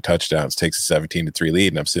scores a few touchdowns, takes a 17-3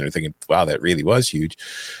 lead. And I'm sitting there thinking, wow, that really was huge.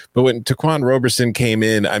 But when Taquan Roberson came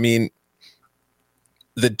in, I mean,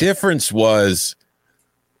 the difference was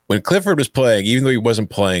when Clifford was playing, even though he wasn't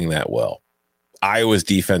playing that well, Iowa's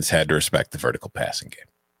defense had to respect the vertical passing game.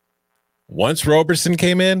 Once Roberson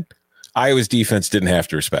came in, Iowa's defense didn't have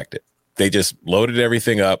to respect it. They just loaded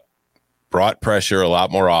everything up, brought pressure a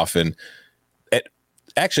lot more often.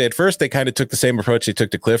 At first, they kind of took the same approach they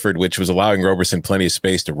took to Clifford, which was allowing Roberson plenty of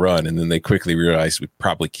space to run. And then they quickly realized we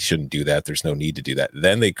probably shouldn't do that. There's no need to do that.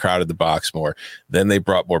 Then they crowded the box more. Then they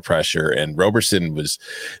brought more pressure. And Roberson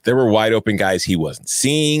there were wide open guys he wasn't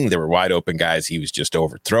seeing. There were wide open guys he was just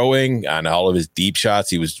overthrowing. On all of his deep shots,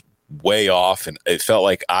 he was way off. And it felt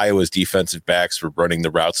like Iowa's defensive backs were running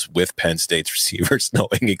the routes with Penn State's receivers,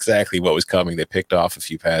 knowing exactly what was coming. They picked off a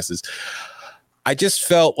few passes. I just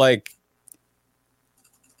felt like,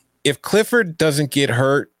 if Clifford doesn't get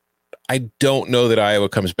hurt, I don't know that Iowa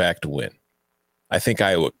comes back to win. I think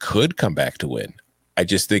Iowa could come back to win. I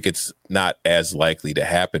just think it's not as likely to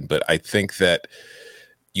happen. But I think that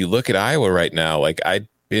you look at Iowa right now, like I've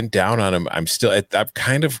been down on them. I'm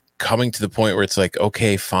kind of coming to the point where it's like,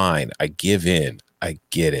 okay, fine. I give in. I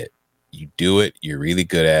get it. You do it. You're really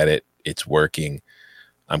good at it. It's working.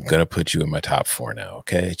 I'm going to put you in my top 4 now.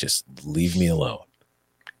 Okay. Just leave me alone.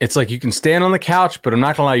 It's like you can stand on the couch, but I'm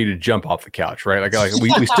not going to allow you to jump off the couch, right? Like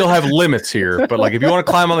we still have limits here, but like if you want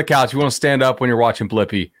to climb on the couch, if you want to stand up when you're watching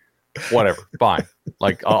Blippi, whatever, fine.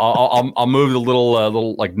 Like I'll move the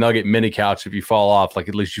little like nugget mini couch if you fall off. Like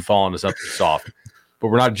at least you fall onto something soft, but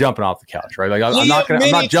we're not jumping off the couch, right? Like I'm not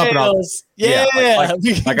jumping off. Yeah,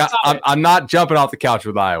 I'm not jumping off the couch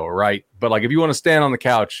with Iowa, right? But like if you want to stand on the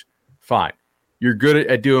couch, fine. You're good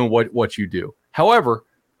at doing what you do. However,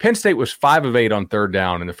 Penn State was 5 of 8 on third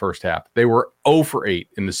down in the first half. They were 0 for 8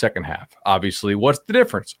 in the second half. Obviously, what's the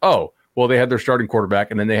difference? Oh, well, they had their starting quarterback,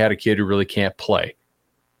 and then they had a kid who really can't play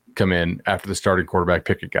come in after the starting quarterback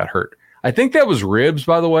Pickett got hurt. I think that was ribs,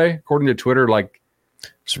 by the way, according to Twitter. Like,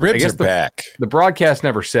 ribs are back. The broadcast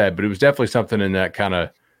never said, but it was definitely something in that kind of,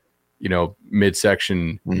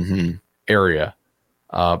 midsection area.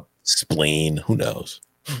 Spleen, who knows?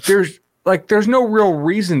 There's no real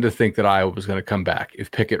reason to think that Iowa was going to come back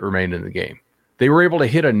if Pickett remained in the game. They were able to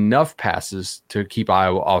hit enough passes to keep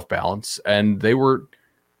Iowa off balance, and they were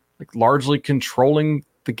largely controlling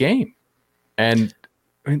the game. And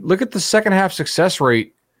look at the second half success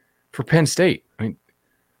rate for Penn State.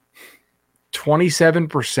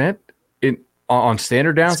 27% on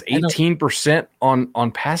standard downs, 18%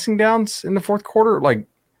 on passing downs in the fourth quarter. Like,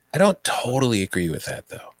 I don't totally agree with that,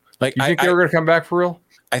 though. Like, you think they were going to come back for real?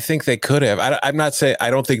 I think they could have. I'm not saying I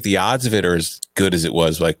don't think the odds of it are as good as it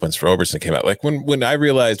was like once Roberson came out. Like when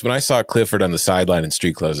I saw Clifford on the sideline in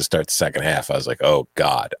street clothes to start the second half, I was like, oh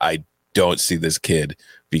God, I don't see this kid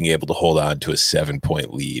being able to hold on to a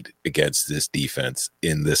 7-point lead against this defense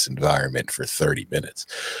in this environment for 30 minutes.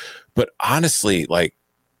 But honestly, like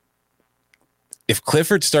if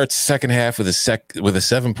Clifford starts the second half with a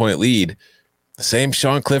 7-point lead, the same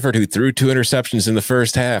Sean Clifford who threw 2 interceptions in the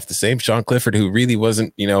first half, the same Sean Clifford who really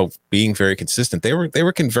wasn't, being very consistent. They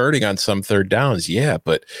were converting on some third downs, yeah,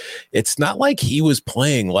 but it's not like he was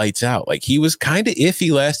playing lights out. Like he was kind of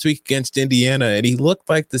iffy last week against Indiana, and he looked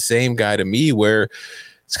like the same guy to me. Where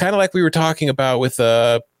it's kind of like we were talking about with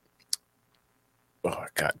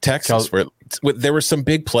Texas, where there were some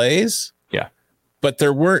big plays, yeah, but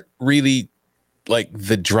there weren't really like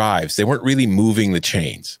the drives. They weren't really moving the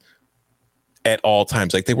chains at all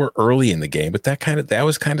times. Like they were early in the game, but that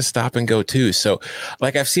was kind of stop and go too. So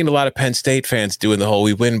like I've seen a lot of Penn State fans doing the whole,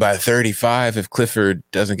 we win by 35 if Clifford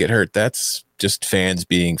doesn't get hurt. That's just fans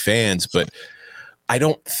being fans. But I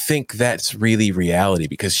don't think that's really reality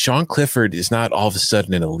because Sean Clifford is not all of a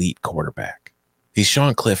sudden an elite quarterback. He's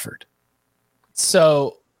Sean Clifford.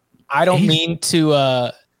 So I don't mean to,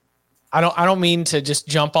 I don't mean to just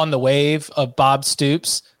jump on the wave of Bob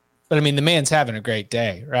Stoops, but I mean, the man's having a great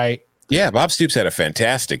day, right? Yeah, Bob Stoops had a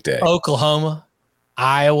fantastic day. Oklahoma,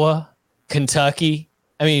 Iowa, Kentucky.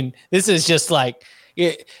 I mean, this is just like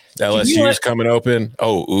LSU's coming open.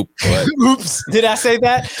 Oh, oops. Oops. Did I say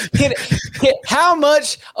that? How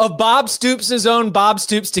much of Bob Stoops' own Bob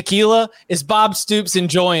Stoops tequila is Bob Stoops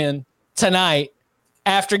enjoying tonight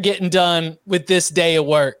after getting done with this day of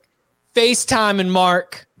work? FaceTime and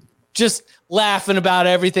Mark just laughing about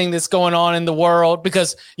everything that's going on in the world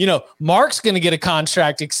because, Mark's going to get a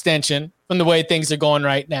contract extension from the way things are going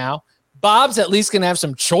right now. Bob's at least going to have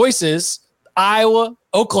some choices. Iowa,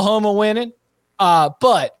 Oklahoma winning.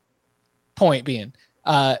 But point being,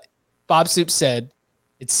 Bob Stoops said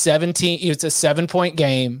it's 17. It's a 7-point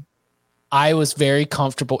game. I was very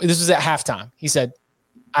comfortable. This was at halftime. He said,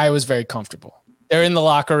 I was very comfortable. They're in the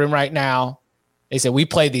locker room right now. They said, we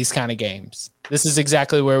play these kind of games. This is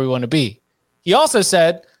exactly where we want to be. He also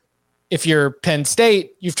said, if you're Penn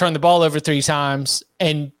State, you've turned the ball over 3 times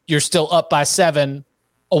and you're still up by 7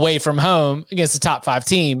 away from home against the top 5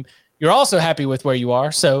 team. You're also happy with where you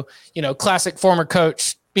are. So, classic former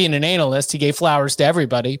coach being an analyst, he gave flowers to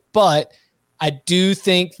everybody. But I do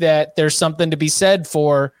think that there's something to be said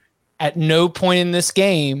for at no point in this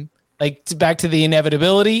game, back to the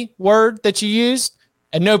inevitability word that you used,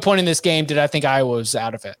 at no point in this game did I think Iowa was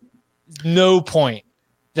out of it. No point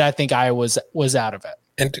did I think Iowa was out of it.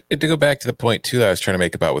 And to go back to the point, too, that I was trying to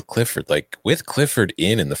make about with Clifford, with Clifford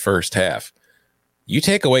in the first half, you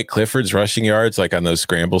take away Clifford's rushing yards, on those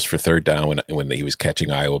scrambles for third down when he was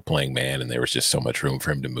catching Iowa playing man and there was just so much room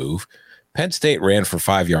for him to move. Penn State ran for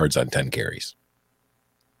 5 yards on 10 carries.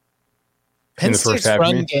 Penn State's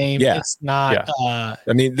run game, it's not. Yeah.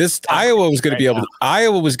 Iowa was going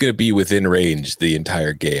to be within range the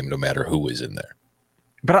entire game, no matter who was in there.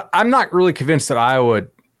 But I'm not really convinced that Iowa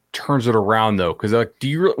turns it around, though. Because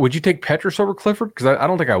would you take Petrus over Clifford? Because I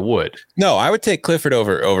don't think I would. No, I would take Clifford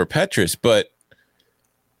over Petrus. But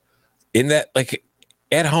in that,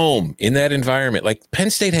 at home, in that environment,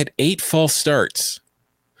 Penn State had 8 false starts.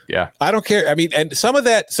 Yeah, I don't care. And some of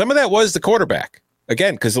that was the quarterback.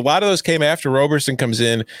 Again, because a lot of those came after Roberson comes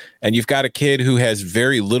in, and you've got a kid who has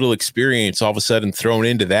very little experience all of a sudden thrown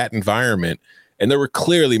into that environment. And there were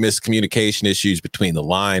clearly miscommunication issues between the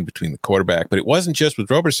line, between the quarterback. But it wasn't just with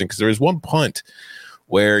Roberson, because there was one punt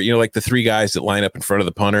where, the 3 guys that line up in front of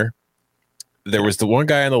the punter, there was the one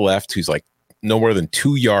guy on the left who's no more than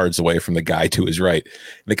 2 yards away from the guy to his right.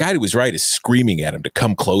 And the guy to his right is screaming at him to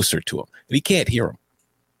come closer to him, and he can't hear him.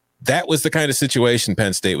 That was the kind of situation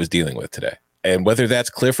Penn State was dealing with today. And whether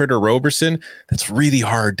that's Clifford or Roberson, that's really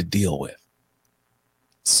hard to deal with.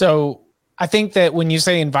 So I think that when you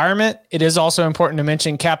say environment, it is also important to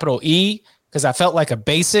mention capital E, because I felt like a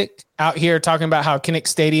basic out here talking about how Kinnick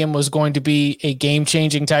Stadium was going to be a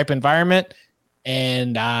game-changing type environment.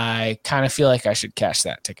 And I kind of feel like I should cash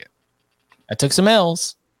that ticket. I took some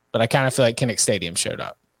L's, but I kind of feel like Kinnick Stadium showed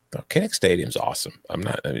up. No, Kinnick Stadium's awesome.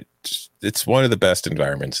 It's one of the best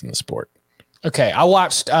environments in the sport. Okay, I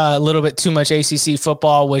watched a little bit too much ACC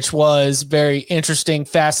football, which was very interesting,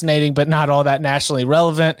 fascinating, but not all that nationally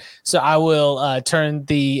relevant. So I will turn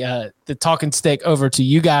the talking stick over to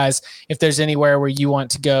you guys if there's anywhere where you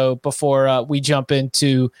want to go before we jump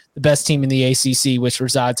into the best team in the ACC, which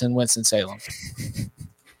resides in Winston-Salem.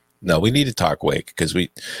 No, we need to talk Wake, because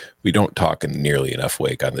we don't talk nearly enough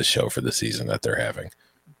Wake on this show for the season that they're having.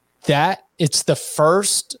 It's the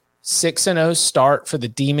first 6-0 start for the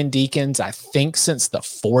Demon Deacons, I think, since the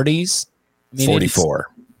 40s.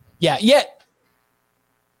 44. Yeah.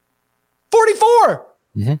 44.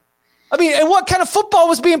 Mm-hmm. And what kind of football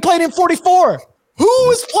was being played in 44? Who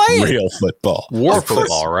was playing? Real football. War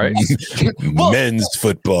football, right? Men's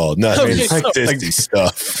football, not fisty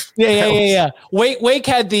stuff. Yeah. Wake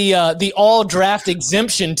had the all draft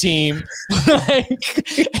exemption team.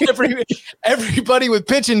 Everybody with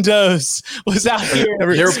pitching toes was out here.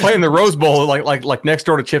 They were playing the Rose Bowl like next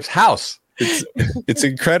door to Chip's house. It's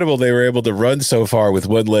incredible they were able to run so far with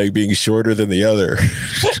one leg being shorter than the other.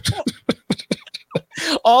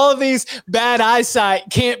 All of these bad eyesight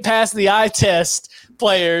can't pass the eye test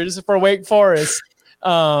players for Wake Forest.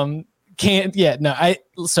 So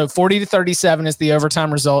 40-37 is the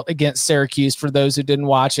overtime result against Syracuse for those who didn't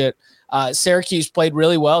watch it. Syracuse played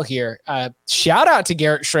really well here. Shout out to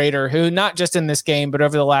Garrett Schrader, who not just in this game, but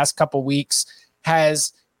over the last couple weeks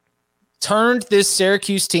has turned this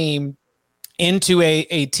Syracuse team into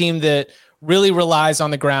a team that really relies on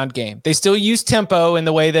the ground game. They still use tempo in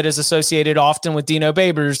the way that is associated often with Dino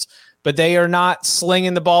Babers, but they are not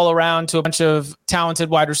slinging the ball around to a bunch of talented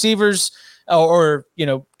wide receivers or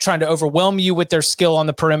trying to overwhelm you with their skill on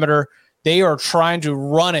the perimeter. They are trying to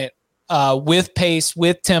run it with pace,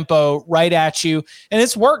 with tempo, right at you, and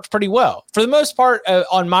it's worked pretty well. For the most part,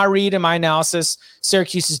 on my read and my analysis,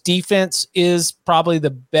 Syracuse's defense is probably the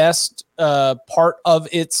best part of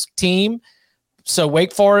its team. So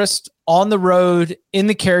Wake Forest on the road in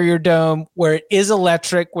the Carrier Dome, where it is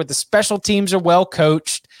electric, where the special teams are well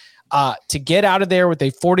coached, to get out of there with a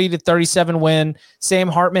 40-37 win. Sam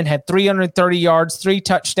Hartman had 330 yards, 3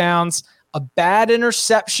 touchdowns, a bad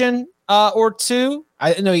interception or 2.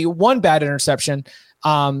 I know one bad interception,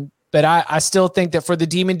 but I still think that for the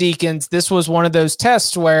Demon Deacons, this was one of those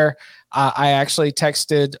tests where I actually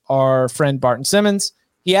texted our friend Barton Simmons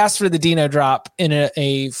he asked for the Dino drop in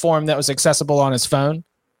a form that was accessible on his phone.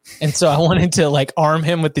 And so I wanted to like arm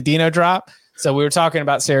him with the Dino drop. So we were talking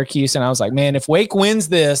about Syracuse and I was like, man, if Wake wins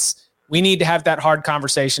this, we need to have that hard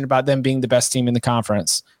conversation about them being the best team in the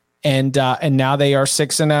conference. And now they are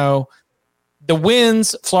 6-0. The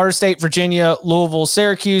wins, Florida State, Virginia, Louisville,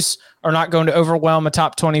 Syracuse, are not going to overwhelm a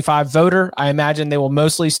top 25 voter. I imagine they will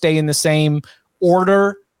mostly stay in the same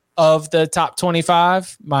order of the top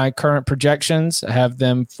 25. My current projections have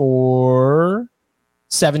them for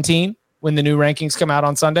 17 when the new rankings come out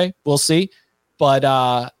on Sunday. We'll see. But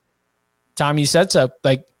Tom, you said so.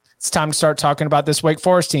 Like, it's time to start talking about this Wake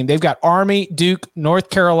Forest team. They've got Army, Duke,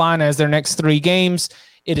 North Carolina as their next 3 games.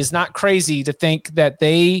 It is not crazy to think that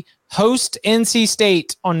they host NC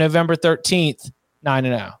State on November 13th,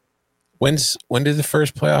 9-0. When did the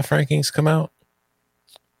first playoff rankings come out?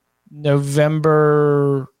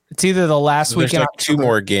 November. It's either the last weekend. Like 2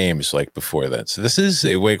 more games like before that. So this is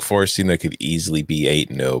a Wake Forest team that could easily be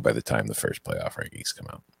 8-0 by the time the first playoff rankings come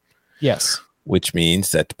out. Yes. Which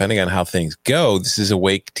means that depending on how things go, this is a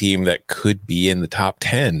Wake team that could be in the top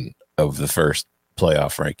 10 of the first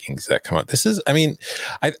playoff rankings that come out. This is, I mean,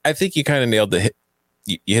 I think you kind of nailed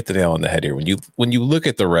you hit the nail on the head here. When you look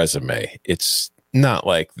at the resume, it's not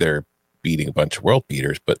like they're beating a bunch of world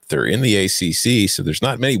beaters, but they're in the ACC, so there's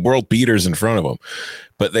not many world beaters in front of them.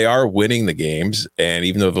 But they are winning the games, and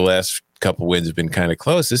even though the last couple wins have been kind of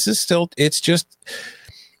close, this is still,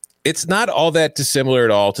 it's not all that dissimilar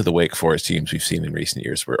at all to the Wake Forest teams we've seen in recent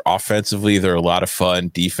years, where offensively they're a lot of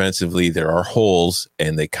fun, defensively there are holes,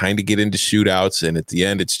 and they kind of get into shootouts, and at the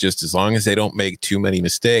end it's just as long as they don't make too many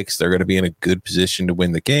mistakes, they're going to be in a good position to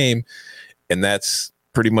win the game, and that's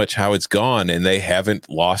pretty much how it's gone, and they haven't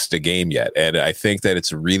lost a game yet. And I think that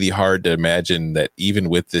it's really hard to imagine that even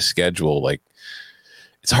with this schedule, like,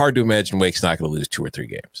 it's hard to imagine Wake's not going to lose 2 or 3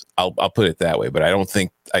 games. I'll put it that way, but I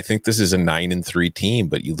think this is a 9-3 team,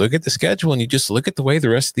 but you look at the schedule and you just look at the way the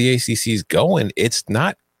rest of the ACC is going. It's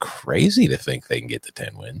not crazy to think they can get to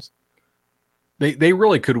 10 wins. They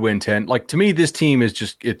really could win 10. Like, to me, this team is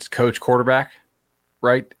just, it's coach quarterback,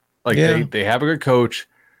 right? Like, yeah. They have a good coach.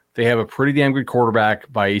 They have a pretty damn good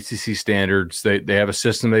quarterback by ACC standards. They have a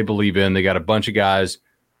system they believe in. They got a bunch of guys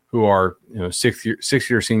who are, sixth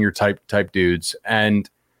year senior type dudes. And,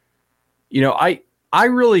 I've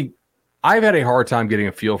had a hard time getting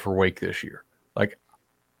a feel for Wake this year. Like,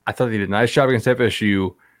 I thought they did a nice job against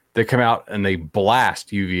FSU. They come out and they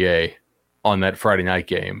blast UVA on that Friday night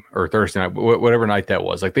game or Thursday night, whatever night that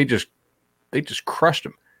was. Like, they just crushed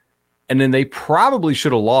them. And then they probably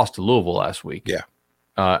should have lost to Louisville last week. Yeah.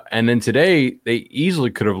 And then today they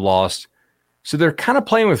easily could have lost. So they're kind of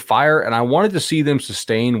playing with fire, and I wanted to see them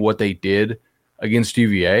sustain what they did against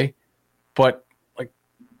UVA, but like,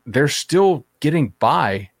 they're still getting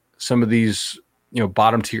by some of these,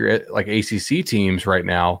 bottom tier like ACC teams right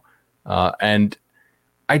now. And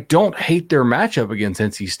I don't hate their matchup against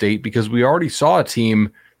NC State because we already saw a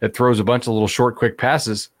team that throws a bunch of little short, quick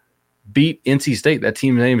passes beat NC State. That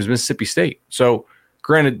team's name is Mississippi State. So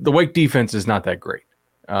granted, the Wake defense is not that great.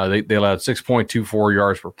 They allowed 6.24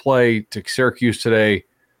 yards per play to Syracuse today.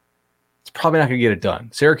 It's probably not going to get it done.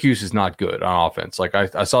 Syracuse is not good on offense. Like,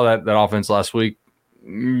 I saw that offense last week. I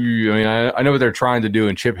mean, I know what they're trying to do,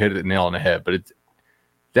 and Chip hit the nail on the head, but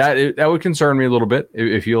that would concern me a little bit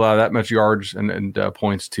if you allow that much yards and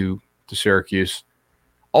points to Syracuse.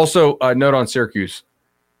 Also, a note on Syracuse.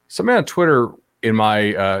 Somebody on Twitter in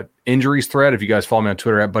my injuries thread, if you guys follow me on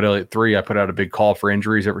Twitter at BudElliott3, I put out a big call for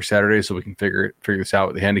injuries every Saturday so we can figure this out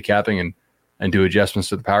with the handicapping and do adjustments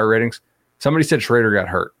to the power ratings. Somebody said Schrader got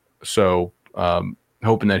hurt, so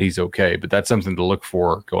hoping that he's okay, but that's something to look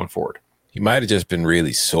for going forward. He might have just been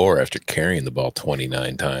really sore after carrying the ball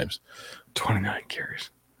 29 times. 29 carries.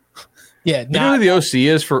 Yeah. You know who the OC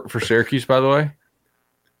is for Syracuse, by the way?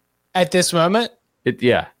 At this moment?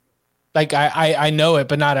 Yeah. Like, I know it,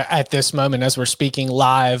 but not at this moment as we're speaking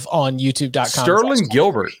live on youtube.com. Sterling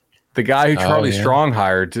Gilbert, the guy who Charlie Strong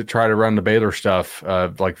hired to try to run the Baylor stuff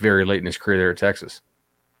like very late in his career there at Texas.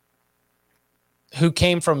 Who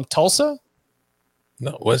came from Tulsa?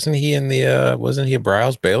 No, wasn't he a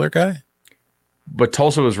Briles Baylor guy? But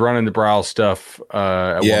Tulsa was running the Briles stuff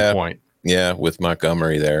at one point. Yeah, with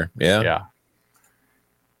Montgomery there. Yeah. Yeah.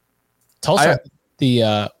 Tulsa,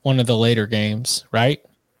 one of the later games, right?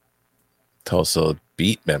 Tulsa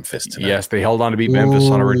beat Memphis tonight. Yes, they held on to beat Memphis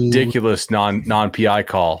on a ridiculous non-PI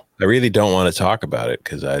call. I really don't want to talk about it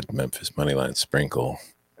because I had Memphis moneyline sprinkle.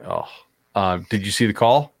 Oh, did you see the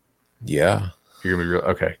call? Yeah. You're gonna be real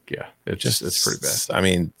okay. Yeah, it's pretty bad. I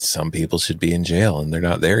mean, some people should be in jail and they're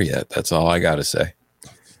not there yet. That's all I got to say.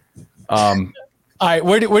 All right,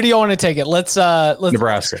 where do you want to take it? Let's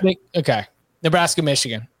Nebraska. Okay, Nebraska,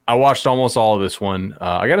 Michigan. I watched almost all of this one.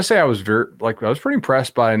 I got to say, I was pretty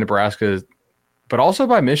impressed by Nebraska, but also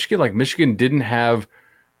by Michigan. Like, Michigan didn't have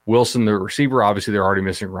Wilson, the receiver. Obviously, they're already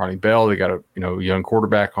missing Ronnie Bell. They got a young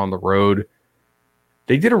quarterback on the road.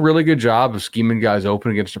 They did a really good job of scheming guys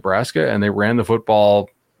open against Nebraska, and they ran the football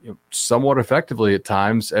somewhat effectively at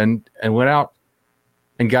times, and went out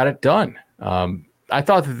and got it done. I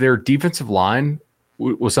thought that their defensive line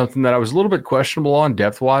was something that I was a little bit questionable on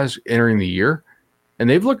depth-wise entering the year, and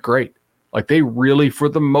they've looked great. Like, they really, for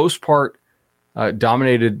the most part,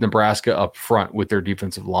 dominated Nebraska up front with their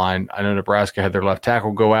defensive line. I know Nebraska had their left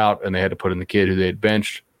tackle go out, and they had to put in the kid who they had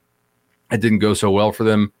benched. It didn't go so well for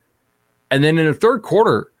them. And then in the third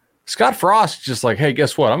quarter, Scott Frost just like, hey,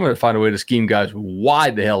 guess what? I'm going to find a way to scheme guys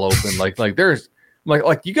wide the hell open.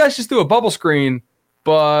 like you guys just do a bubble screen,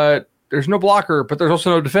 but there's no blocker, but there's also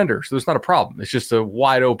no defender. So there's not a problem. It's just a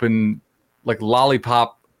wide open, like,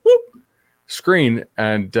 lollipop screen.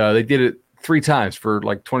 And they did it 3 times for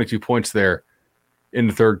like 22 points there in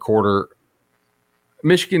the third quarter.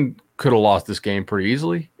 Michigan could have lost this game pretty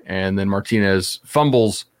easily. And then Martinez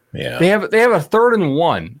fumbles. Yeah. They have a 3rd and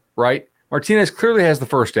 1, right? Martinez clearly has the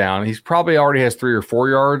first down. He's probably already has 3 or 4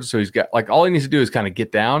 yards. So he's got, like, all he needs to do is kind of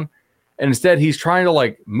get down. And instead he's trying to,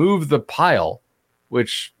 like, move the pile,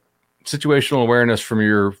 which situational awareness from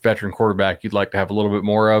your veteran quarterback you'd like to have a little bit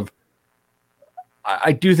more of.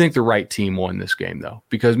 I do think the right team won this game, though,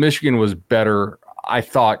 because Michigan was better, I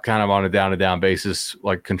thought, kind of on a down-to-down basis,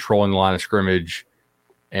 like controlling the line of scrimmage.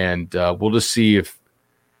 And we'll just see if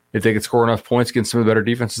they could score enough points against some of the better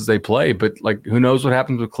defenses they play. But, like, who knows what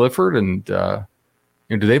happens with Clifford? And do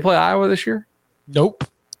they play Iowa this year? Nope.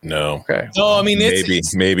 No. Okay. No, I mean,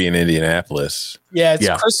 maybe in Indianapolis. Yeah, it's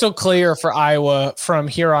crystal clear for Iowa from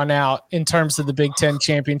here on out in terms of the Big Ten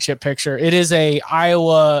championship picture. It is a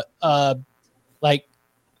Iowa,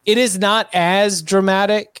 it is not as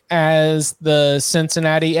dramatic as the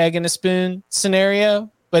Cincinnati egg in a spoon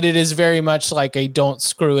scenario, but it is very much like a don't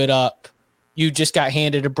screw it up. You just got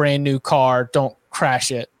handed a brand new car. Don't crash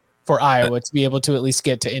it for Iowa to be able to at least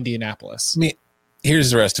get to Indianapolis. I mean, here's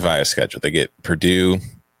the rest of Iowa's schedule. They get Purdue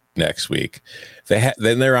next week. Then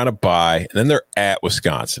they're on a bye, and then they're at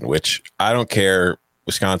Wisconsin, which I don't care.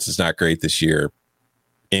 Wisconsin's not great this year.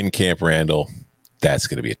 In Camp Randall, that's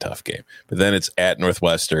going to be a tough game. But then it's at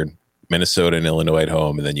Northwestern, Minnesota, and Illinois at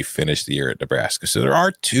home, and then you finish the year at Nebraska. So there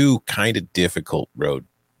are 2 kind of difficult road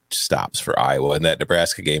stops for Iowa, and that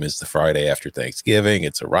Nebraska game is the Friday after Thanksgiving.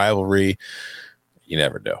 It's a rivalry. You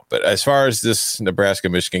never know. But as far as this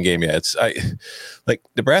Nebraska-Michigan game,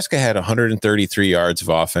 Nebraska had 133 yards of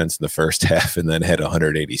offense in the first half and then had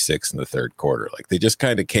 186 in the third quarter. Like, they just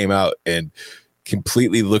kind of came out and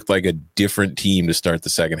completely looked like a different team to start the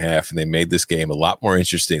second half, and they made this game a lot more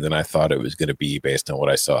interesting than I thought it was going to be based on what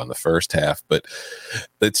I saw in the first half. But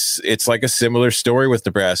it's like a similar story with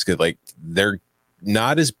Nebraska. Like, they're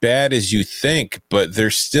not as bad as you think, but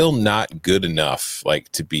they're still not good enough, like,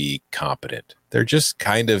 to be competent. They're just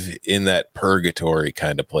kind of in that purgatory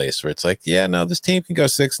kind of place where it's like, yeah, no, this team can go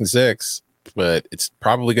 6-6, but it's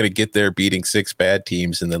probably going to get there beating 6 bad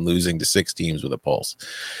teams and then losing to 6 teams with a pulse.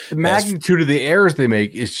 The magnitude of the errors they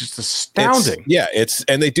make is just astounding.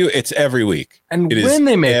 It's every week. And when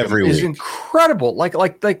they make them is incredible. Like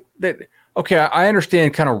that. Okay, I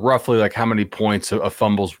understand kind of roughly like how many points a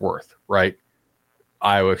fumble's worth, right?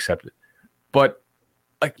 Iowa accepted. But,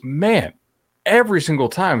 like, man, every single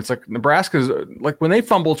time it's like Nebraska's, like, when they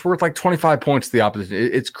fumble, it's worth like 25 points to the opposition.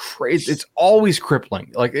 It's crazy. It's always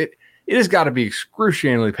crippling. Like, it has got to be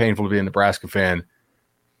excruciatingly painful to be a Nebraska fan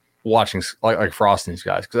watching like Frost and these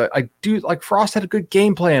guys, because I do, like, Frost had a good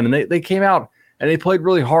game plan, and they came out and they played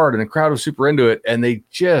really hard, and the crowd was super into it, and they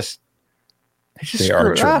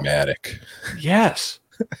are dramatic. Yes.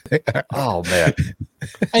 Oh, man.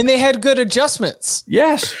 And they had good adjustments.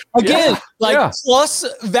 Yes. Again, plus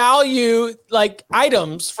value, like,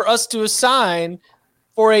 items for us to assign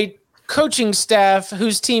for a coaching staff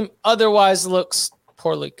whose team otherwise looks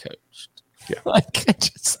poorly coached. Yeah.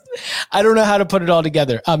 I don't know how to put it all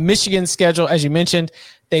together. Michigan's schedule, as you mentioned,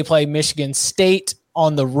 they play Michigan State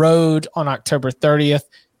on the road on October 30th.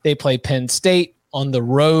 They play Penn State on the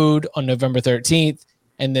road on November 13th.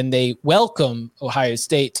 And then they welcome Ohio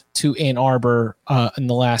State to Ann Arbor in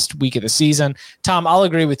the last week of the season. Tom, I'll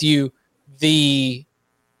agree with you. The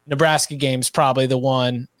Nebraska game's probably the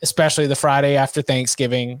one, especially the Friday after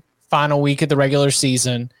Thanksgiving, final week of the regular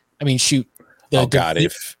season. I mean, shoot.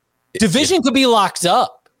 Division could be locked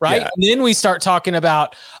up, right? Yeah. And then we start talking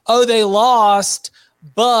about, they lost,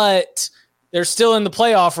 but they're still in the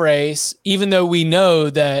playoff race, even though we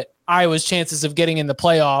know that Iowa's chances of getting in the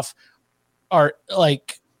playoff are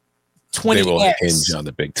like 20. They will hinge on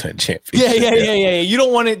the Big Ten championship. Yeah. You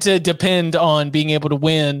don't want it to depend on being able to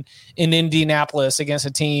win in Indianapolis against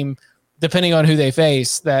a team, depending on who they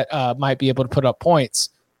face, that might be able to put up points.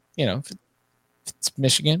 You know, if it's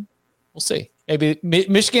Michigan, we'll see. Maybe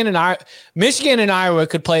Michigan and Iowa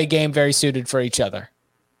could play a game very suited for each other.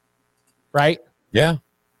 Right? Yeah.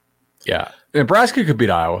 Nebraska could beat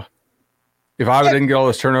Iowa if Iowa didn't get all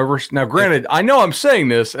those turnovers. Now, granted, I know I'm saying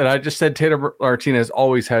this, and I just said Taylor Martinez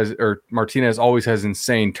always has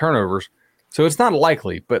insane turnovers, so it's not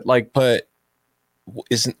likely. But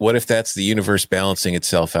what if that's the universe balancing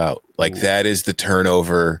itself out? Like that is the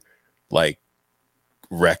turnover, like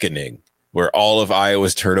reckoning, where all of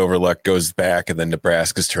Iowa's turnover luck goes back and then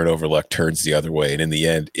Nebraska's turnover luck turns the other way. And in the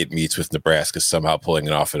end, it meets with Nebraska somehow pulling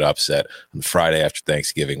it off an upset on Friday after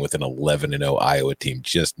Thanksgiving with an 11-0 Iowa team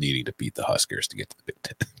just needing to beat the Huskers to get to the Big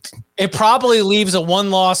Ten. It probably leaves a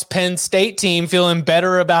one-loss Penn State team feeling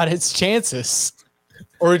better about its chances.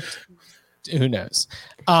 Or who knows?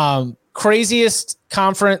 Craziest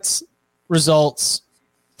conference results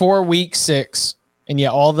for week 6. And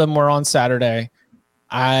yet all of them were on Saturday.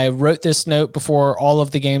 I wrote this note before all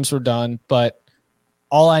of the games were done, but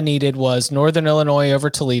all I needed was Northern Illinois over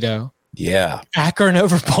Toledo. Yeah. Akron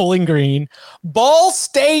over Bowling Green. Ball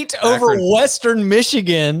State over Western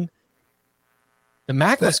Michigan. The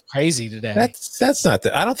MAC was crazy today. That's not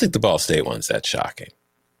that. I don't think the Ball State one's that shocking.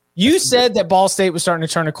 You said that Ball State was starting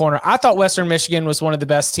to turn a corner. I thought Western Michigan was one of the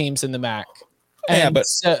best teams in the MAC.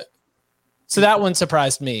 So that one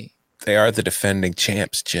surprised me. They are the defending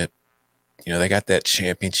champs, Chip. You know, they got that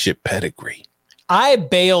championship pedigree. I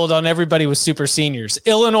bailed on everybody with super seniors.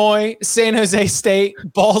 Illinois, San Jose State,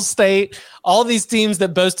 Ball State, all these teams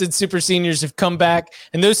that boasted super seniors have come back,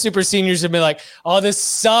 and those super seniors have been like, oh, this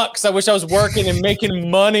sucks. I wish I was working and making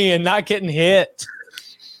money and not getting hit.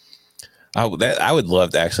 I would love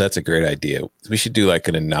to. Actually, that's a great idea. We should do like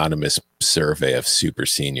an anonymous survey of super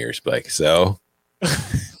seniors. Like, so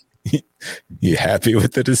you happy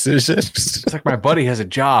with the decision? It's like my buddy has a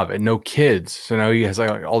job and no kids, so now he has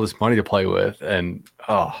like all this money to play with, and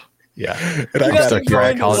yeah. And I got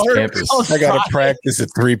to college campus. I got to practice at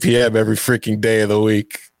 3 p.m. every freaking day of the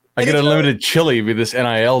week. I get unlimited chili with this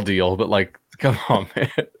NIL deal, but like, come on,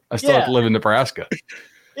 man. I still have to live in Nebraska.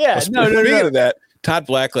 Yeah, no. Of that, Todd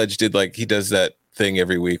Blackledge he does that thing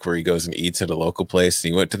every week where he goes and eats at a local place.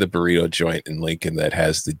 And he went to the burrito joint in Lincoln that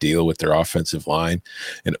has the deal with their offensive line.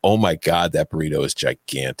 And oh my God, that burrito is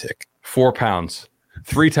gigantic. 4 pounds,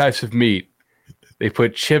 3 types of meat. They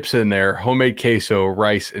put chips in there, homemade queso,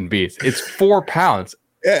 rice, and beans. It's 4 pounds.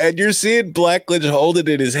 Yeah, and you're seeing Blackledge hold it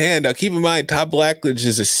in his hand. Now, keep in mind, Todd Blackledge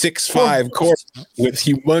is a 6'5" corpse with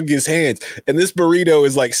humongous hands. And this burrito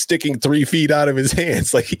is like sticking 3 feet out of his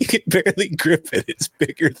hands. Like he can barely grip it. It's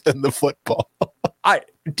bigger than the football.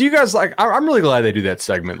 Do you guys like, I'm really glad they do that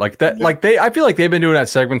segment. Like that, I feel like they've been doing that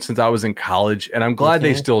segment since I was in college, and I'm glad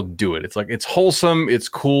they still do it. It's like, it's wholesome. It's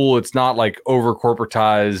cool. It's not like over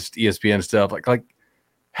corporatized ESPN stuff. Like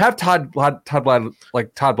have Todd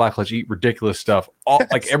Blackledge eat ridiculous stuff,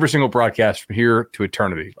 like every single broadcast from here to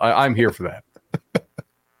eternity. I'm here for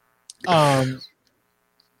that.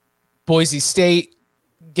 Boise State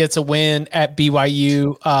gets a win at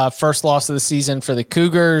BYU. First loss of the season for the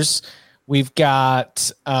Cougars. We've got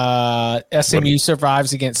SMU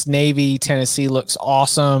survives against Navy. Tennessee looks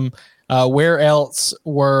awesome. Where else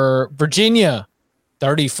were Virginia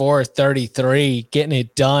 34-33 getting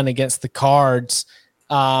it done against the Cards?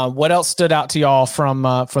 What else stood out to y'all from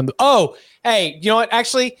the? Oh, hey, you know what?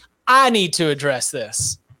 Actually, I need to address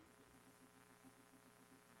this.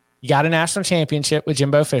 You got a national championship with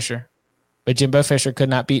Jimbo Fisher, but Jimbo Fisher could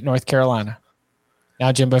not beat North Carolina.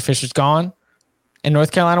 Now Jimbo Fisher's gone, and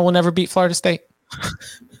North Carolina will never beat Florida State.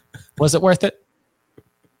 Was it worth it?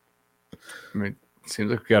 I mean,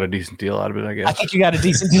 seems like we got a decent deal out of it, I guess. I think you got a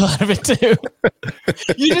decent deal out of it, too.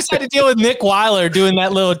 You just had to deal with Nick Weiler doing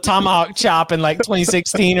that little tomahawk chop in like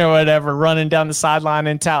 2016 or whatever, running down the sideline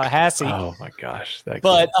in Tallahassee. Oh, my gosh.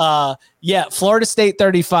 Yeah, Florida State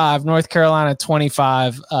 35, North Carolina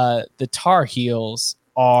 25. The Tar Heels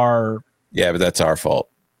are... Yeah, but that's our fault.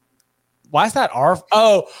 Why is that our...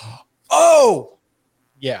 Oh!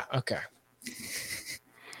 Yeah, okay.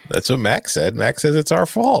 That's what Max said. Max says it's our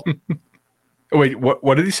fault. Wait,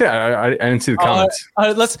 what did he say? I didn't see the comments.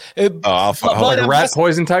 Like a rat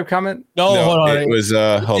poison type comment? No, hold on. It was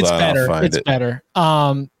hold on, better. I'll find it's it. Better.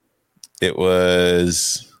 It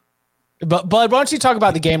was. But why don't you talk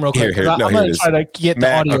about the game real quick? I'm going to try to get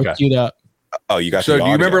the audio queued up. Oh, you got. So do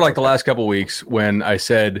you remember like the last couple of weeks when I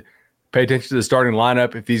said pay attention to the starting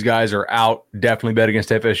lineup. If these guys are out, definitely bet against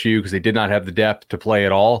FSU because they did not have the depth to play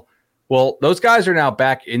at all. Well, those guys are now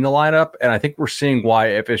back in the lineup, and I think we're seeing why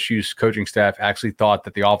FSU's coaching staff actually thought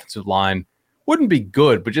that the offensive line wouldn't be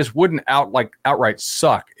good, but just wouldn't outright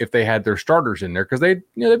suck if they had their starters in there, because they've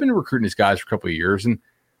been recruiting these guys for a couple of years, and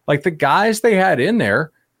like the guys they had in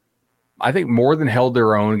there, I think more than held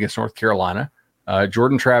their own against North Carolina.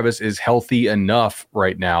 Jordan Travis is healthy enough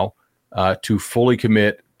right now to fully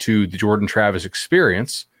commit to the Jordan Travis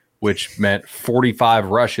experience, which meant 45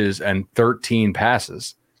 rushes and 13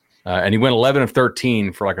 passes. And he went 11 of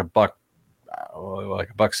 13 for like a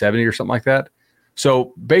 $170 or something like that.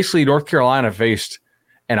 So basically, North Carolina faced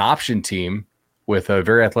an option team with a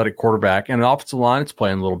very athletic quarterback and an offensive line that's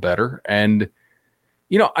playing a little better. And,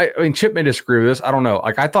 I mean, Chip may disagree with this. I don't know.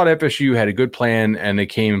 Like, I thought FSU had a good plan and they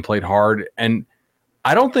came and played hard. And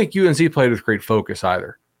I don't think UNC played with great focus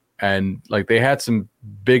either. And like, they had some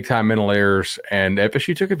big time mental errors, and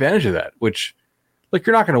FSU took advantage of that, which, like,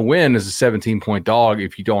 you're not going to win as a 17-point dog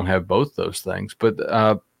if you don't have both those things. But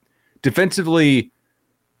defensively,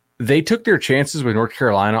 they took their chances with North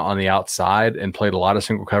Carolina on the outside and played a lot of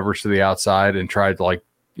single coverage to the outside and tried to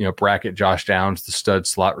bracket Josh Downs, the stud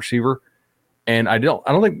slot receiver. And I don't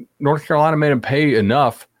think North Carolina made him pay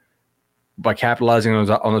enough by capitalizing on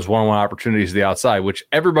those one-on-one opportunities to the outside, which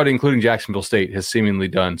everybody, including Jacksonville State, has seemingly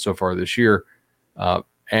done so far this year.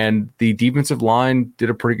 And the defensive line did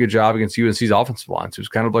a pretty good job against UNC's offensive line. So it was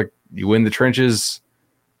kind of like you win the trenches,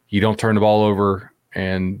 you don't turn the ball over,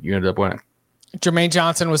 and you end up winning. Jermaine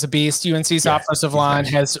Johnson was a beast. UNC's offensive line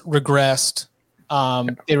has regressed.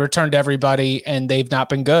 They returned everybody, and they've not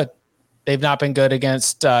been good. They've not been good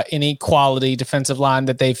against any quality defensive line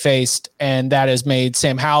that they faced, and that has made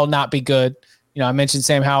Sam Howell not be good. I mentioned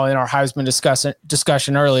Sam Howell in our Heisman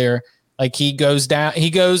discussion earlier. Like, he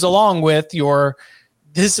goes along with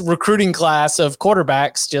this recruiting class of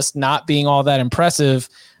quarterbacks just not being all that impressive.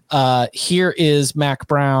 Here is Mack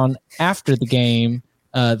Brown after the game,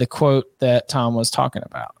 the quote that Tom was talking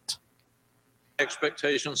about.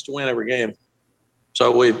 Expectations to win every game.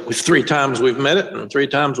 So we 3 times we've met it, and 3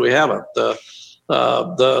 times we haven't.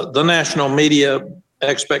 The national media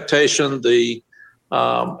expectation, the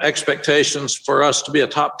expectations for us to be a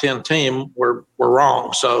top 10 team were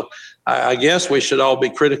wrong. So I guess we should all be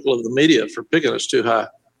critical of the media for picking us too high,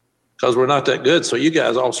 because we're not that good. So you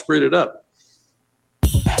guys all screwed it up.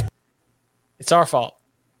 It's our fault.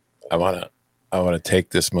 I want to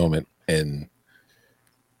take this moment and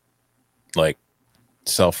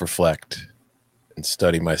self-reflect and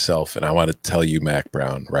study myself. And I want to tell you, Mack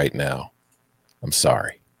Brown, right now, I'm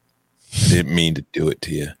sorry. I didn't mean to do it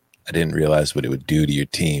to you. I didn't realize what it would do to your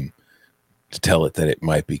team to tell it that it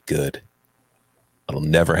might be good. It'll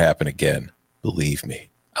never happen again. Believe me,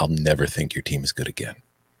 I'll never think your team is good again.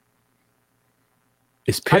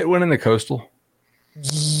 Is Pitt winning the Coastal?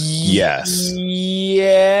 Yes.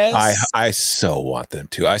 I so want them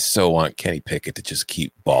to. I so want Kenny Pickett to just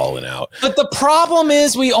keep balling out. But the problem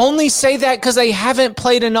is we only say that because they haven't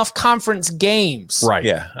played enough conference games. Right.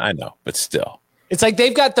 Yeah, I know. But still. It's like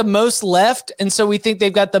they've got the most left, and so we think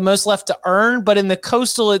they've got the most left to earn. But in the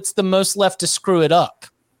Coastal, it's the most left to screw it up.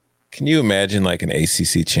 Can you imagine like an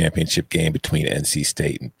ACC championship game between NC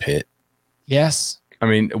State and Pitt? Yes. I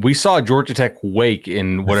mean, we saw Georgia Tech Wake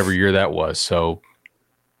in whatever year that was. So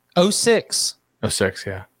 06. 06,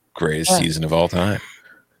 yeah. Greatest season of all time.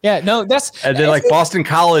 Yeah, no, that's... And then like Boston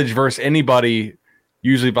College versus anybody,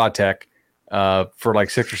 usually Tech, for like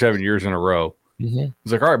 6 or 7 years in a row. Mm-hmm.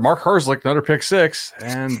 It's like, all right, Mark Herzlich, another pick 6,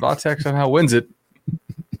 and Tech somehow wins it.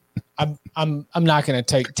 I'm not going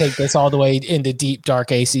to take this all the way into deep, dark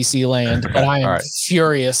ACC land, but I am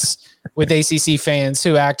furious with ACC fans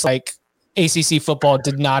who act like ACC football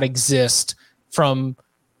did not exist from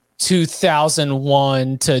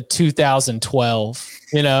 2001 to 2012.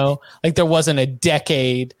 Like there wasn't a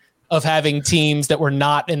decade of having teams that were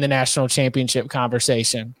not in the national championship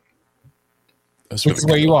conversation. This is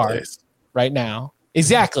where you are right now.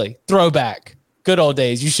 Exactly. Throwback. Good old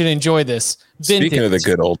days. You should enjoy this. Vintage. Speaking of the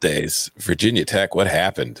good old days, Virginia Tech, what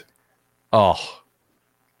happened? Oh,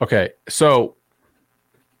 okay. So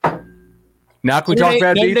now can we talk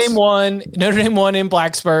bad beats? Notre Dame won in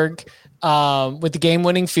Blacksburg with the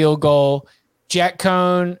game-winning field goal. Jack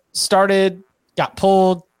Cohn started, got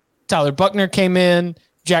pulled. Tyler Buckner came in.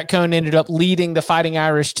 Jack Cohn ended up leading the Fighting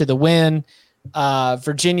Irish to the win.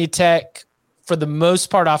 Virginia Tech, for the most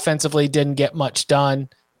part, offensively didn't get much done.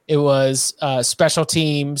 It was special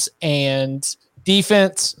teams and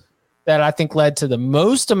defense that I think led to the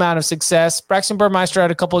most amount of success. Braxton Burmeister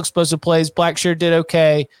had a couple explosive plays. Blackshear did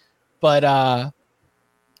okay, but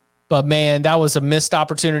But man, that was a missed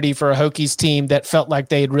opportunity for a Hokies team that felt like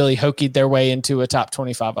they had really Hokied their way into a top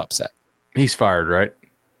 25 upset. He's fired, right?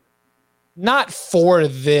 Not for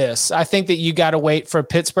this. I think that you got to wait for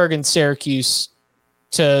Pittsburgh and Syracuse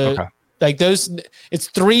to like those. It's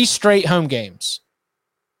 3 straight home games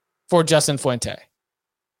for Justin Fuente.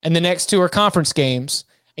 And the next 2 are conference games.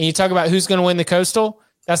 And you talk about who's going to win the Coastal.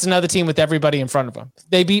 That's another team with everybody in front of them. If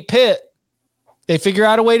they beat Pitt, they figure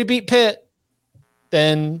out a way to beat Pitt,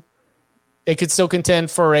 then they could still contend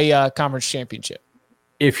for a conference championship.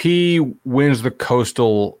 If he wins the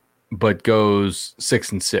Coastal but goes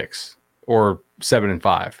 6-6 or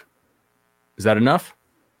 7-5, is that enough?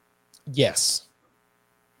 Yes.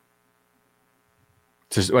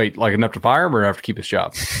 Just wait, like enough to fire him or enough to keep his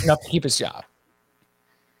job? Enough to keep his job.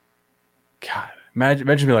 God,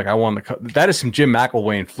 imagine me like I won that is some Jim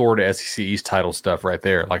McElwain Florida SEC East title stuff right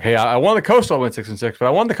there. Like, hey, I won the Coastal, I went 6-6, but I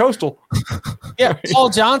won the Coastal. Yeah, Paul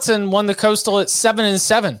Johnson won the Coastal at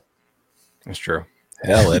 7-7. That's true.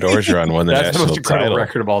 Hell, Ed Orgeron won the That's the national most incredible title.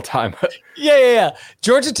 record of all time. Yeah.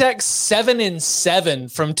 Georgia Tech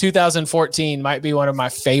 7-7 from 2014 might be one of my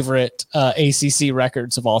favorite ACC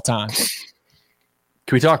records of all time.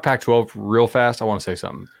 Can we talk Pac-12 real fast? I want to say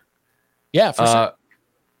something. Yeah, for sure.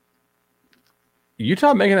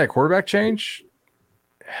 Utah making that quarterback change,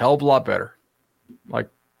 hell of a lot better. Like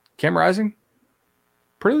Cam Rising,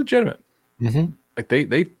 pretty legitimate. Mm-hmm. Like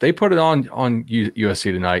they put it on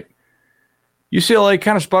USC tonight. UCLA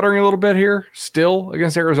kind of sputtering a little bit here, still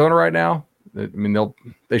against Arizona right now. I mean,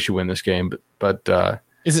 they should win this game, but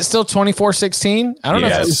is it still 24-16? I don't know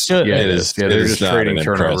if it should. Yeah, it is. Yeah, It they're is just not trading an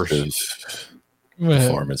turnovers. impressive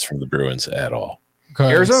performance from the Bruins at all.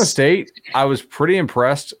 Arizona State, I was pretty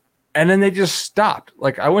impressed, and then they just stopped.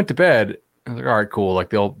 Like I went to bed, I was like, all right, cool.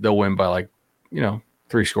 Like they'll win by like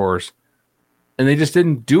 3 scores, and they just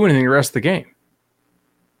didn't do anything the rest of the game.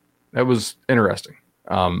 That was interesting.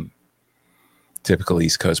 Typical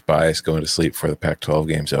East Coast bias, going to sleep before the Pac-12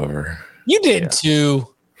 game's over. You did too.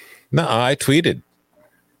 No, I tweeted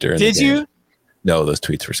during Did the game. you? No, those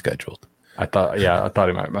tweets were scheduled. I thought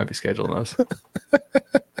he might be scheduling us.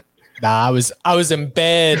 Nah, I was in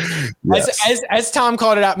bed. Yes. As Tom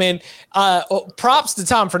called it out, man. Props to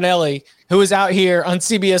Tom Fornelli, who was out here on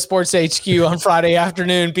CBS Sports HQ on Friday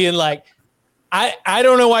afternoon being like, I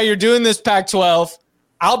don't know why you're doing this, Pac-12.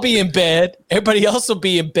 I'll be in bed. Everybody else will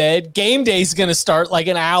be in bed. Game day is going to start like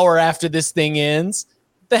an hour after this thing ends.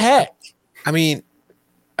 The heck? I mean,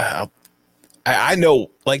 I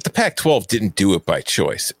know, like, the Pac-12 didn't do it by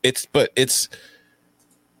choice. It's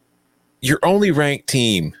your only ranked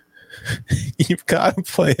team. You've got to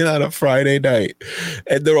play it on a Friday night.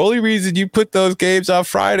 And the only reason you put those games on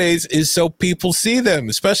Fridays is so people see them,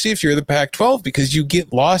 especially if you're the Pac-12, because you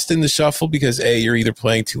get lost in the shuffle because you're either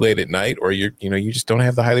playing too late at night or you just don't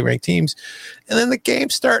have the highly ranked teams. And then the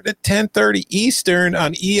games start at 10:30 Eastern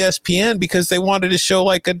on ESPN because they wanted to show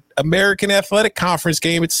like an American Athletic Conference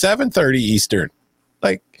game at 7:30 Eastern.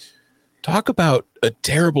 Like, talk about a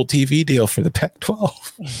terrible TV deal for the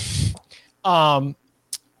Pac-12.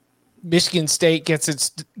 Michigan State gets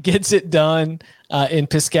it done in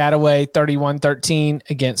Piscataway, 31-13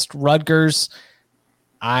 against Rutgers.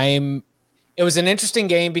 It was an interesting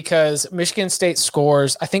game because Michigan State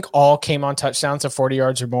scores, I think, all came on touchdowns of 40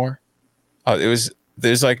 yards or more. It was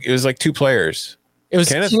like 2 players. It was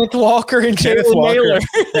Kenneth Walker and Jalen Naylor.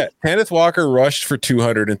 Kenneth Walker rushed for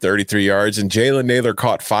 233 yards, and Jalen Naylor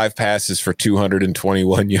caught 5 passes for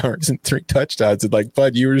 221 yards and 3 touchdowns. And like,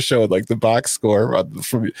 Bud, you were showing like the box score.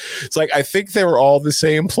 It's like, I think they were all the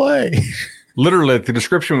same play. Literally, the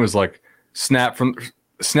description was like snap from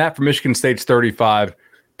Michigan State's 35,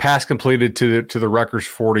 pass completed to the Rutgers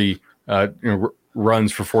 40,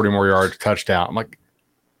 runs for 40 more yards, touchdown. I'm like,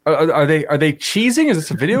 Are they cheesing? Is this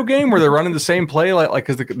a video game where they're running the same play like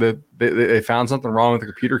because they found something wrong with the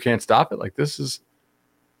computer, can't stop it? Like, this is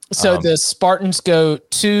so the Spartans go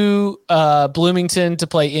to Bloomington to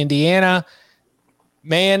play Indiana.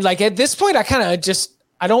 Man, like at this point,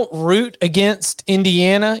 I don't root against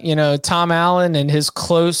Indiana. Tom Allen and his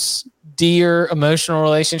close, dear, emotional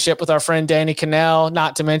relationship with our friend Danny Cannell,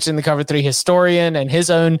 not to mention the Cover 3 historian and his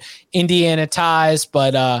own Indiana ties,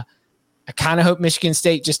 but I kind of hope Michigan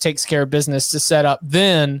State just takes care of business to set up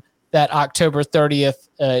then that October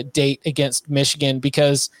 30th date against Michigan,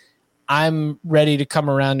 because I'm ready to come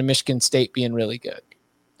around to Michigan State being really good.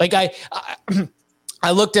 Like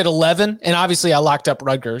I looked at 11 and obviously I locked up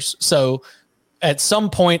Rutgers. So at some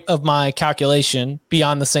point of my calculation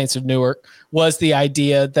beyond the Saints of Newark was the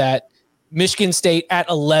idea that Michigan State at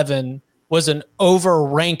 11 was an over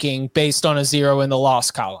ranking based on a 0 in the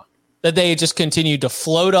loss column, that they just continued to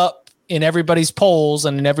float up in everybody's polls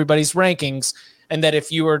and in everybody's rankings, and that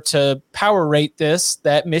if you were to power rate this,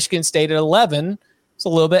 that Michigan State at 11 is a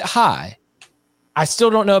little bit high. I still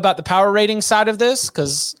don't know about the power rating side of this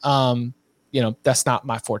because, that's not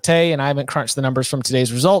my forte, and I haven't crunched the numbers from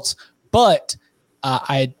today's results. But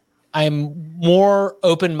I'm more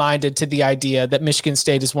open-minded to the idea that Michigan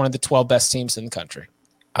State is one of the 12 best teams in the country.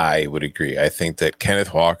 I would agree. I think that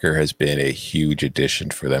Kenneth Walker has been a huge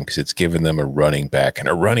addition for them because it's given them a running back and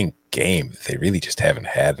a running game that they really just haven't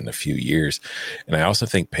had in a few years. And I also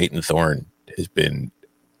think Peyton Thorne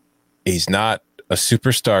he's not a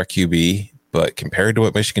superstar QB, but compared to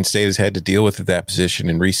what Michigan State has had to deal with at that position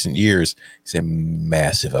in recent years, it's a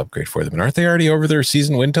massive upgrade for them. And aren't they already over their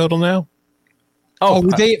season win total now? Oh,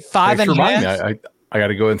 they at 5.5? I got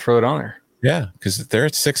to go and throw it on there. Yeah, because they're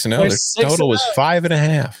at 6-0. Their total was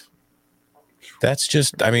 5.5. That's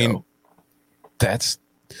just,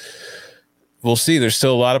 we'll see. There's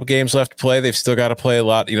still a lot of games left to play. They've still got to play a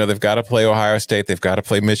lot. They've got to play Ohio State. They've got to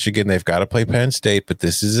play Michigan. They've got to play Penn State. But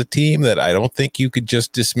this is a team that I don't think you could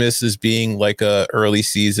just dismiss as being like a early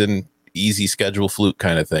season, easy schedule fluke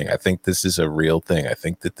kind of thing. I think this is a real thing. I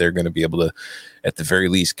think that they're going to be able to, at the very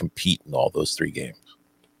least, compete in all those 3 games.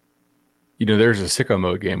 There's a sicko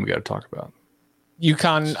mode game we got to talk about.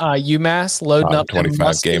 UConn, UMass loading up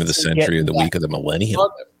 25 game of the century of the week of the millennium.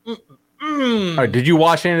 All right, did you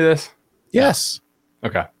watch any of this? Yes.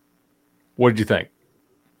 Okay. What did you think?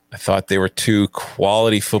 I thought they were 2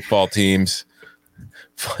 quality football teams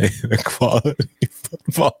playing a quality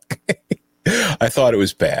football game. I thought it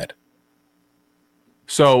was bad.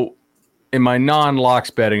 So, in my non-locks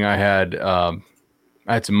betting, I had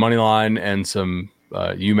some money line and some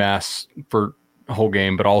UMass for the whole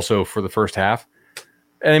game, but also for the first half.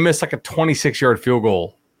 And they missed like a 26-yard field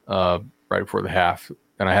goal right before the half,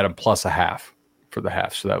 and I had them plus a half for the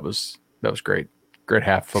half. So that was great. Great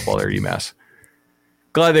half football there, UMass.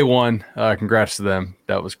 Glad they won. Congrats to them.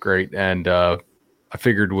 That was great. And I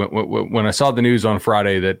figured when I saw the news on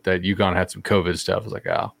Friday that UConn had some COVID stuff, I was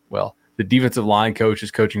like, the defensive line coach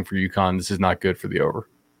is coaching for UConn. This is not good for the over.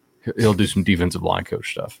 He'll do some defensive line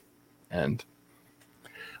coach stuff. And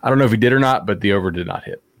I don't know if he did or not, but the over did not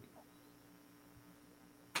hit.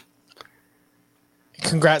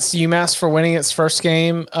 Congrats to UMass for winning its first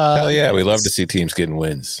game. Hell yeah, we love to see teams getting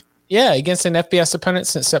wins. Yeah, against an FBS opponent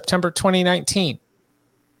since September 2019.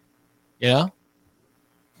 Yeah.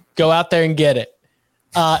 Go out there and get it.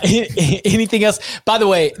 Anything else? By the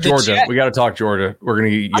way, Georgia. We got to talk Georgia. We're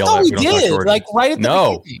going to yell at we don't talk Georgia. Like right at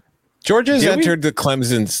the beginning. Georgia's entered the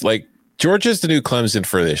Clemson's, like, Georgia's the new Clemson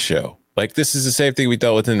for this show. Like, this is the same thing we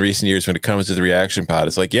dealt with in recent years when it comes to the reaction pod.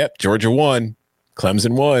 It's like, yep, Georgia won.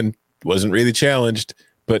 Clemson won. Wasn't really challenged.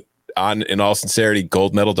 But in all sincerity,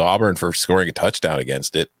 gold medal to Auburn for scoring a touchdown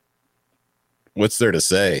against it. What's there to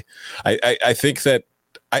say? I think that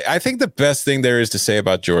I think the best thing there is to say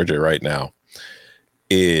about Georgia right now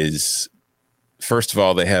is, first of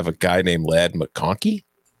all, they have a guy named Ladd McConkey.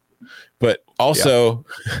 But also,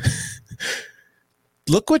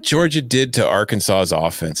 look what Georgia did to Arkansas's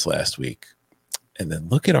offense last week. And then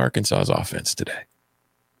look at Arkansas's offense today.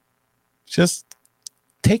 Just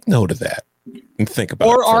take note of that and think about it.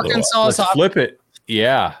 Or Arkansas's offense. Flip it.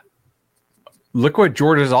 Yeah. Look what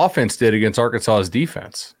Georgia's offense did against Arkansas's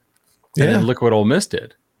defense. And then look what Ole Miss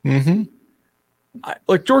did. Mm-hmm.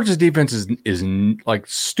 Georgia's defense is like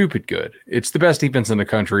stupid good. It's the best defense in the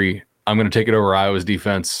country. I'm going to take it over Iowa's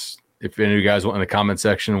defense. If any of you guys want in the comment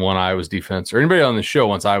section want Iowa's defense, or anybody on the show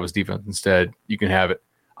wants Iowa's defense instead, you can have it.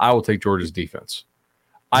 I will take Georgia's defense.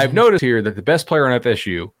 I've noticed here that the best player on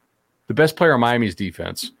FSU, the best player on Miami's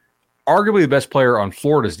defense, arguably the best player on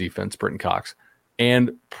Florida's defense, Britton Cox,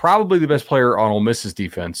 and probably the best player on Ole Miss's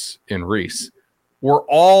defense in Reese, were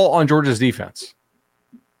all on Georgia's defense.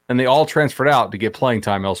 And they all transferred out to get playing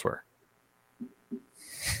time elsewhere.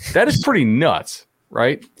 That is pretty nuts,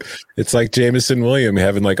 right? It's like Jamison Williams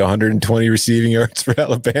having like 120 receiving yards for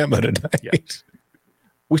Alabama tonight. Yeah.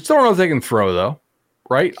 We still don't know if they can throw, though,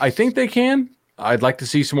 right? I think they can. I'd like to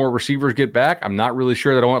see some more receivers get back. I'm not really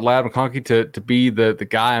sure that I want Ladd McConkey to be the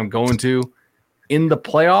guy I'm going to in the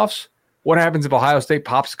playoffs. What happens if Ohio State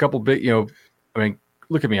pops a couple bit,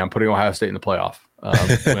 look at me. I'm putting Ohio State in the playoff.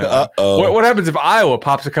 What happens if Iowa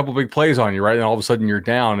pops a couple big plays on you, right? And all of a sudden you're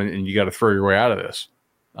down and you got to throw your way out of this,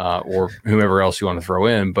 or whomever else you want to throw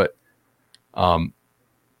in. But I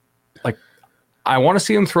want to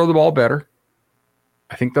see them throw the ball better.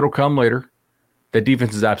 I think that'll come later. That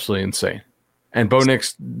defense is absolutely insane. And Bo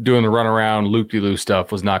Nix doing the runaround, loop-de-loop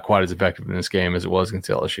stuff was not quite as effective in this game as it was against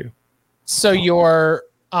LSU. So your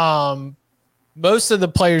most of the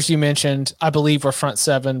players you mentioned, I believe, were front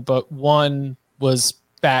seven, but one was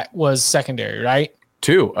was secondary, right?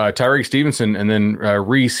 2, Tyreek Stevenson, and then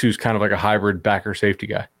Reese, who's kind of like a hybrid backer safety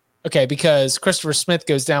guy. Okay, because Christopher Smith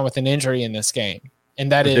goes down with an injury in this game,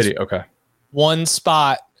 and that is okay. One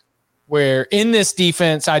spot where in this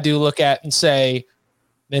defense I do look at and say,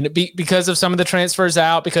 then because of some of the transfers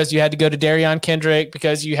out, because you had to go to Darion Kendrick,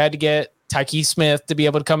 because you had to get Tyke Smith to be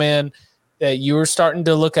able to come in, that you were starting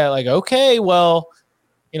to look at like, okay, well,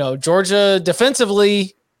 Georgia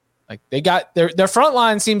defensively, like they got their front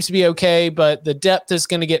line seems to be okay, but the depth is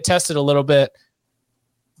going to get tested a little bit.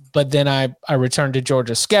 But then I return to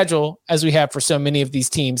Georgia's schedule, as we have for so many of these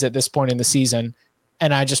teams at this point in the season.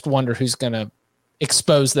 And I just wonder who's going to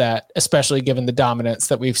expose that, especially given the dominance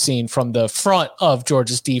that we've seen from the front of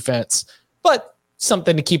Georgia's defense. But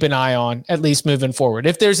something to keep an eye on, at least moving forward.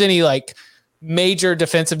 If there's any like major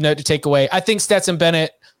defensive note to take away, I think Stetson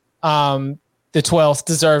Bennett, the 12th,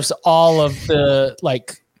 deserves all of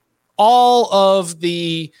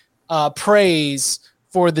the praise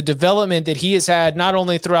for the development that he has had, not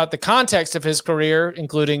only throughout the context of his career,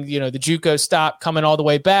 including, the JUCO stop, coming all the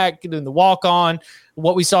way back, doing the walk on,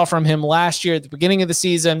 what we saw from him last year at the beginning of the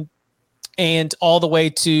season, and all the way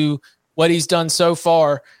to what he's done so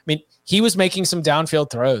far. I mean, he was making some downfield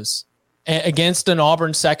throws against an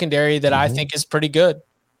Auburn secondary that I think is pretty good.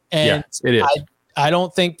 And it is. I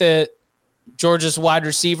don't think that Georgia's wide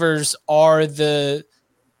receivers are the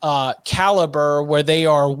caliber where they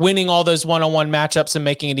are winning all those one-on-one matchups and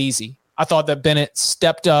making it easy. I thought that Bennett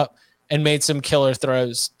stepped up and made some killer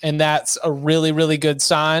throws, and that's a really, really good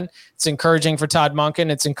sign. It's encouraging for Todd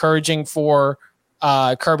Monken. It's encouraging for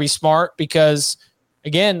Kirby Smart because,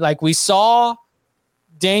 again, like we saw,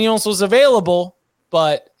 Daniels was available,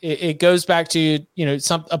 but it goes back to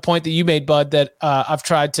a point that you made, Bud, that I've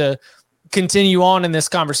tried to continue on in this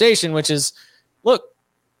conversation, which is, look,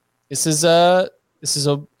 this is an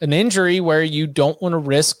injury where you don't want to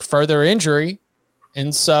risk further injury.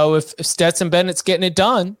 And so if Stetson Bennett's getting it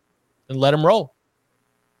done, then let him roll.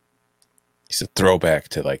 He's a throwback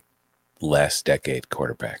to like last decade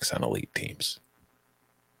quarterbacks on elite teams.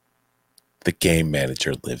 The game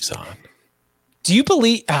manager lives on. Do you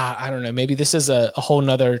believe, I don't know, maybe this is a whole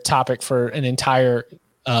nother topic for an entire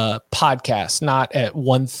podcast, not at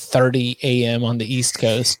 1:30 a.m. on the East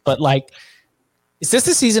Coast, but like, is this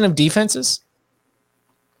the season of defenses?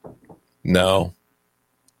 No.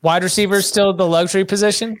 Wide receiver still the luxury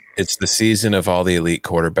position? It's the season of all the elite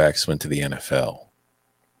quarterbacks went to the NFL.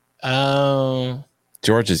 Oh.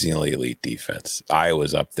 Georgia's the only elite defense.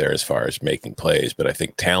 Iowa's up there as far as making plays, but I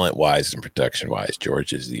think talent-wise and production-wise,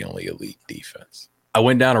 Georgia's the only elite defense. I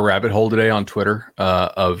went down a rabbit hole today on Twitter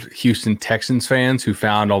of Houston Texans fans who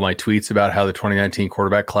found all my tweets about how the 2019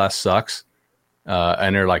 quarterback class sucks.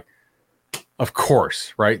 And they're like, of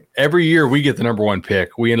course, right? Every year we get the number 1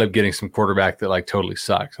 pick. We end up getting some quarterback that like totally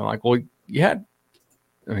sucks. I'm like, well,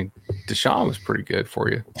 Deshaun was pretty good for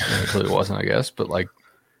you. Until it wasn't, I guess. But like,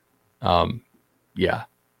 yeah.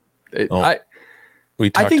 I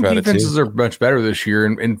think defenses are much better this year,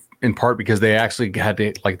 in part because they actually had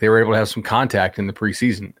to, like, they were able to have some contact in the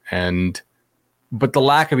preseason, but the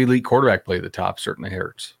lack of elite quarterback play at the top certainly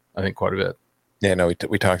hurts, I think, quite a bit. Yeah, no,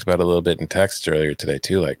 we talked about it a little bit in text earlier today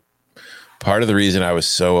too. Like, part of the reason I was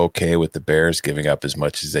so okay with the Bears giving up as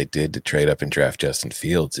much as they did to trade up and draft Justin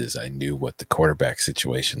Fields is I knew what the quarterback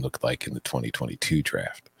situation looked like in the 2022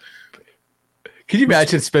 draft. Can you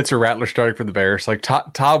imagine Spencer Rattler starting for the Bears? Like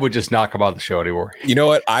Todd would just knock him out of the show anymore. You know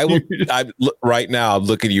what? Right now, I'm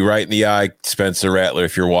looking you right in the eye, Spencer Rattler.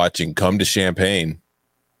 If you're watching, come to Champaign.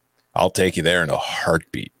 I'll take you there in a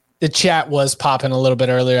heartbeat. The chat was popping a little bit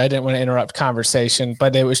earlier. I didn't want to interrupt conversation,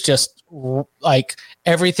 but it was just like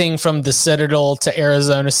everything from the Citadel to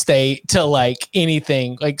Arizona State to like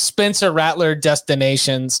anything like Spencer Rattler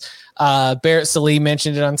destinations. Barrett Salee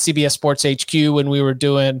mentioned it on CBS Sports HQ when we were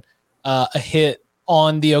doing a hit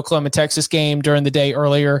on the Oklahoma, Texas game during the day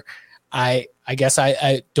earlier. I guess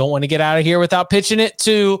I don't want to get out of here without pitching it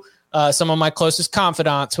to some of my closest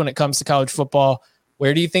confidants when it comes to college football.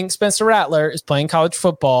 Where do you think Spencer Rattler is playing college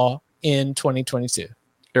football in 2022?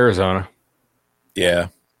 Arizona. Yeah.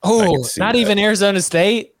 Oh, not even Arizona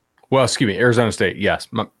State? Well, excuse me, Arizona State. Yes.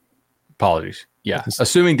 My apologies. Yeah.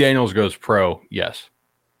 Assuming Daniels goes pro, yes.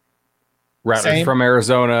 Rattler's from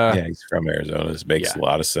Arizona. Yeah, he's from Arizona. This makes a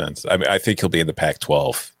lot of sense. I mean, I think he'll be in the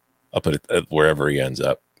Pac-12 up at wherever he ends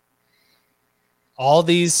up. All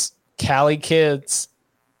these Cali kids,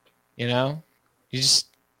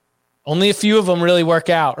 only a few of them really work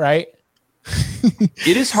out, right?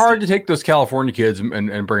 It is hard to take those California kids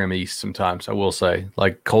and bring them east sometimes, I will say.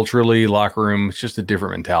 Like culturally, locker room, it's just a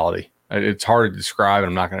different mentality. It's hard to describe, and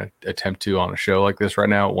I'm not going to attempt to on a show like this right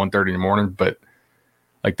now at 1:30 in the morning, but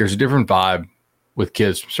Like there's a different vibe with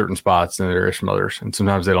kids from certain spots than there is from others, and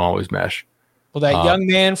sometimes they don't always mesh. Well, that young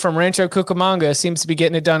man from Rancho Cucamonga seems to be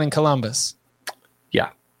getting it done in Columbus.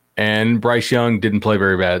 Yeah. And Bryce Young didn't play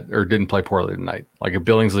very bad or didn't play poorly tonight. Like if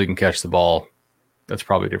Billingsley can catch the ball, that's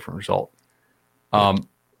probably a different result. Jordan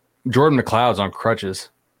McLeod's on crutches.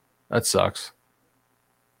 That sucks.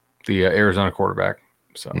 The Arizona quarterback.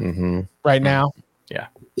 So right now. Yeah.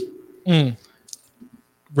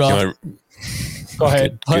 Rough. Go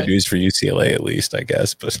ahead. Good news for UCLA at least, I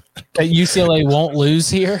guess. But that UCLA won't lose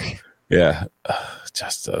here. Yeah.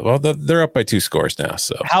 They're up by 2 scores now,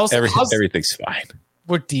 so everything's fine.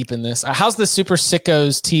 We're deep in this. How's the Super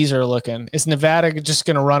Sickos teaser looking? Is Nevada just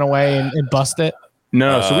going to run away and bust it?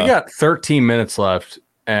 No. So we got 13 minutes left,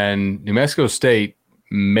 and New Mexico State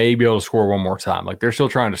may be able to score one more time. Like they're still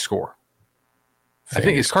trying to score. I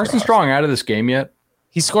think, is Carson Strong out of this game yet?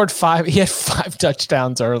 He scored 5. He had 5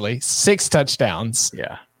 touchdowns early, 6 touchdowns.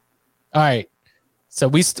 Yeah. All right. So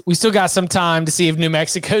we still got some time to see if New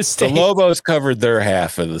Mexico State. The Lobos covered their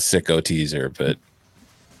half of the Sicko teaser, but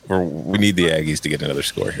we need the Aggies to get another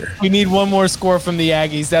score here. We need one more score from the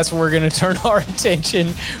Aggies. That's where we're going to turn our attention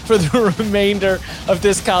for the remainder of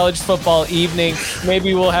this college football evening.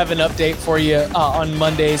 Maybe we'll have an update for you on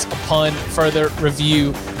Mondays upon further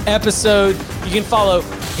review episode. You can follow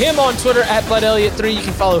him on Twitter at BudElliott3. You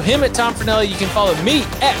can follow him at Tom Fornelli. You can follow me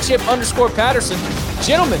at Chip_Patterson.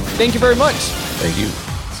 Gentlemen, thank you very much. Thank you.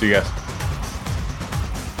 See you guys.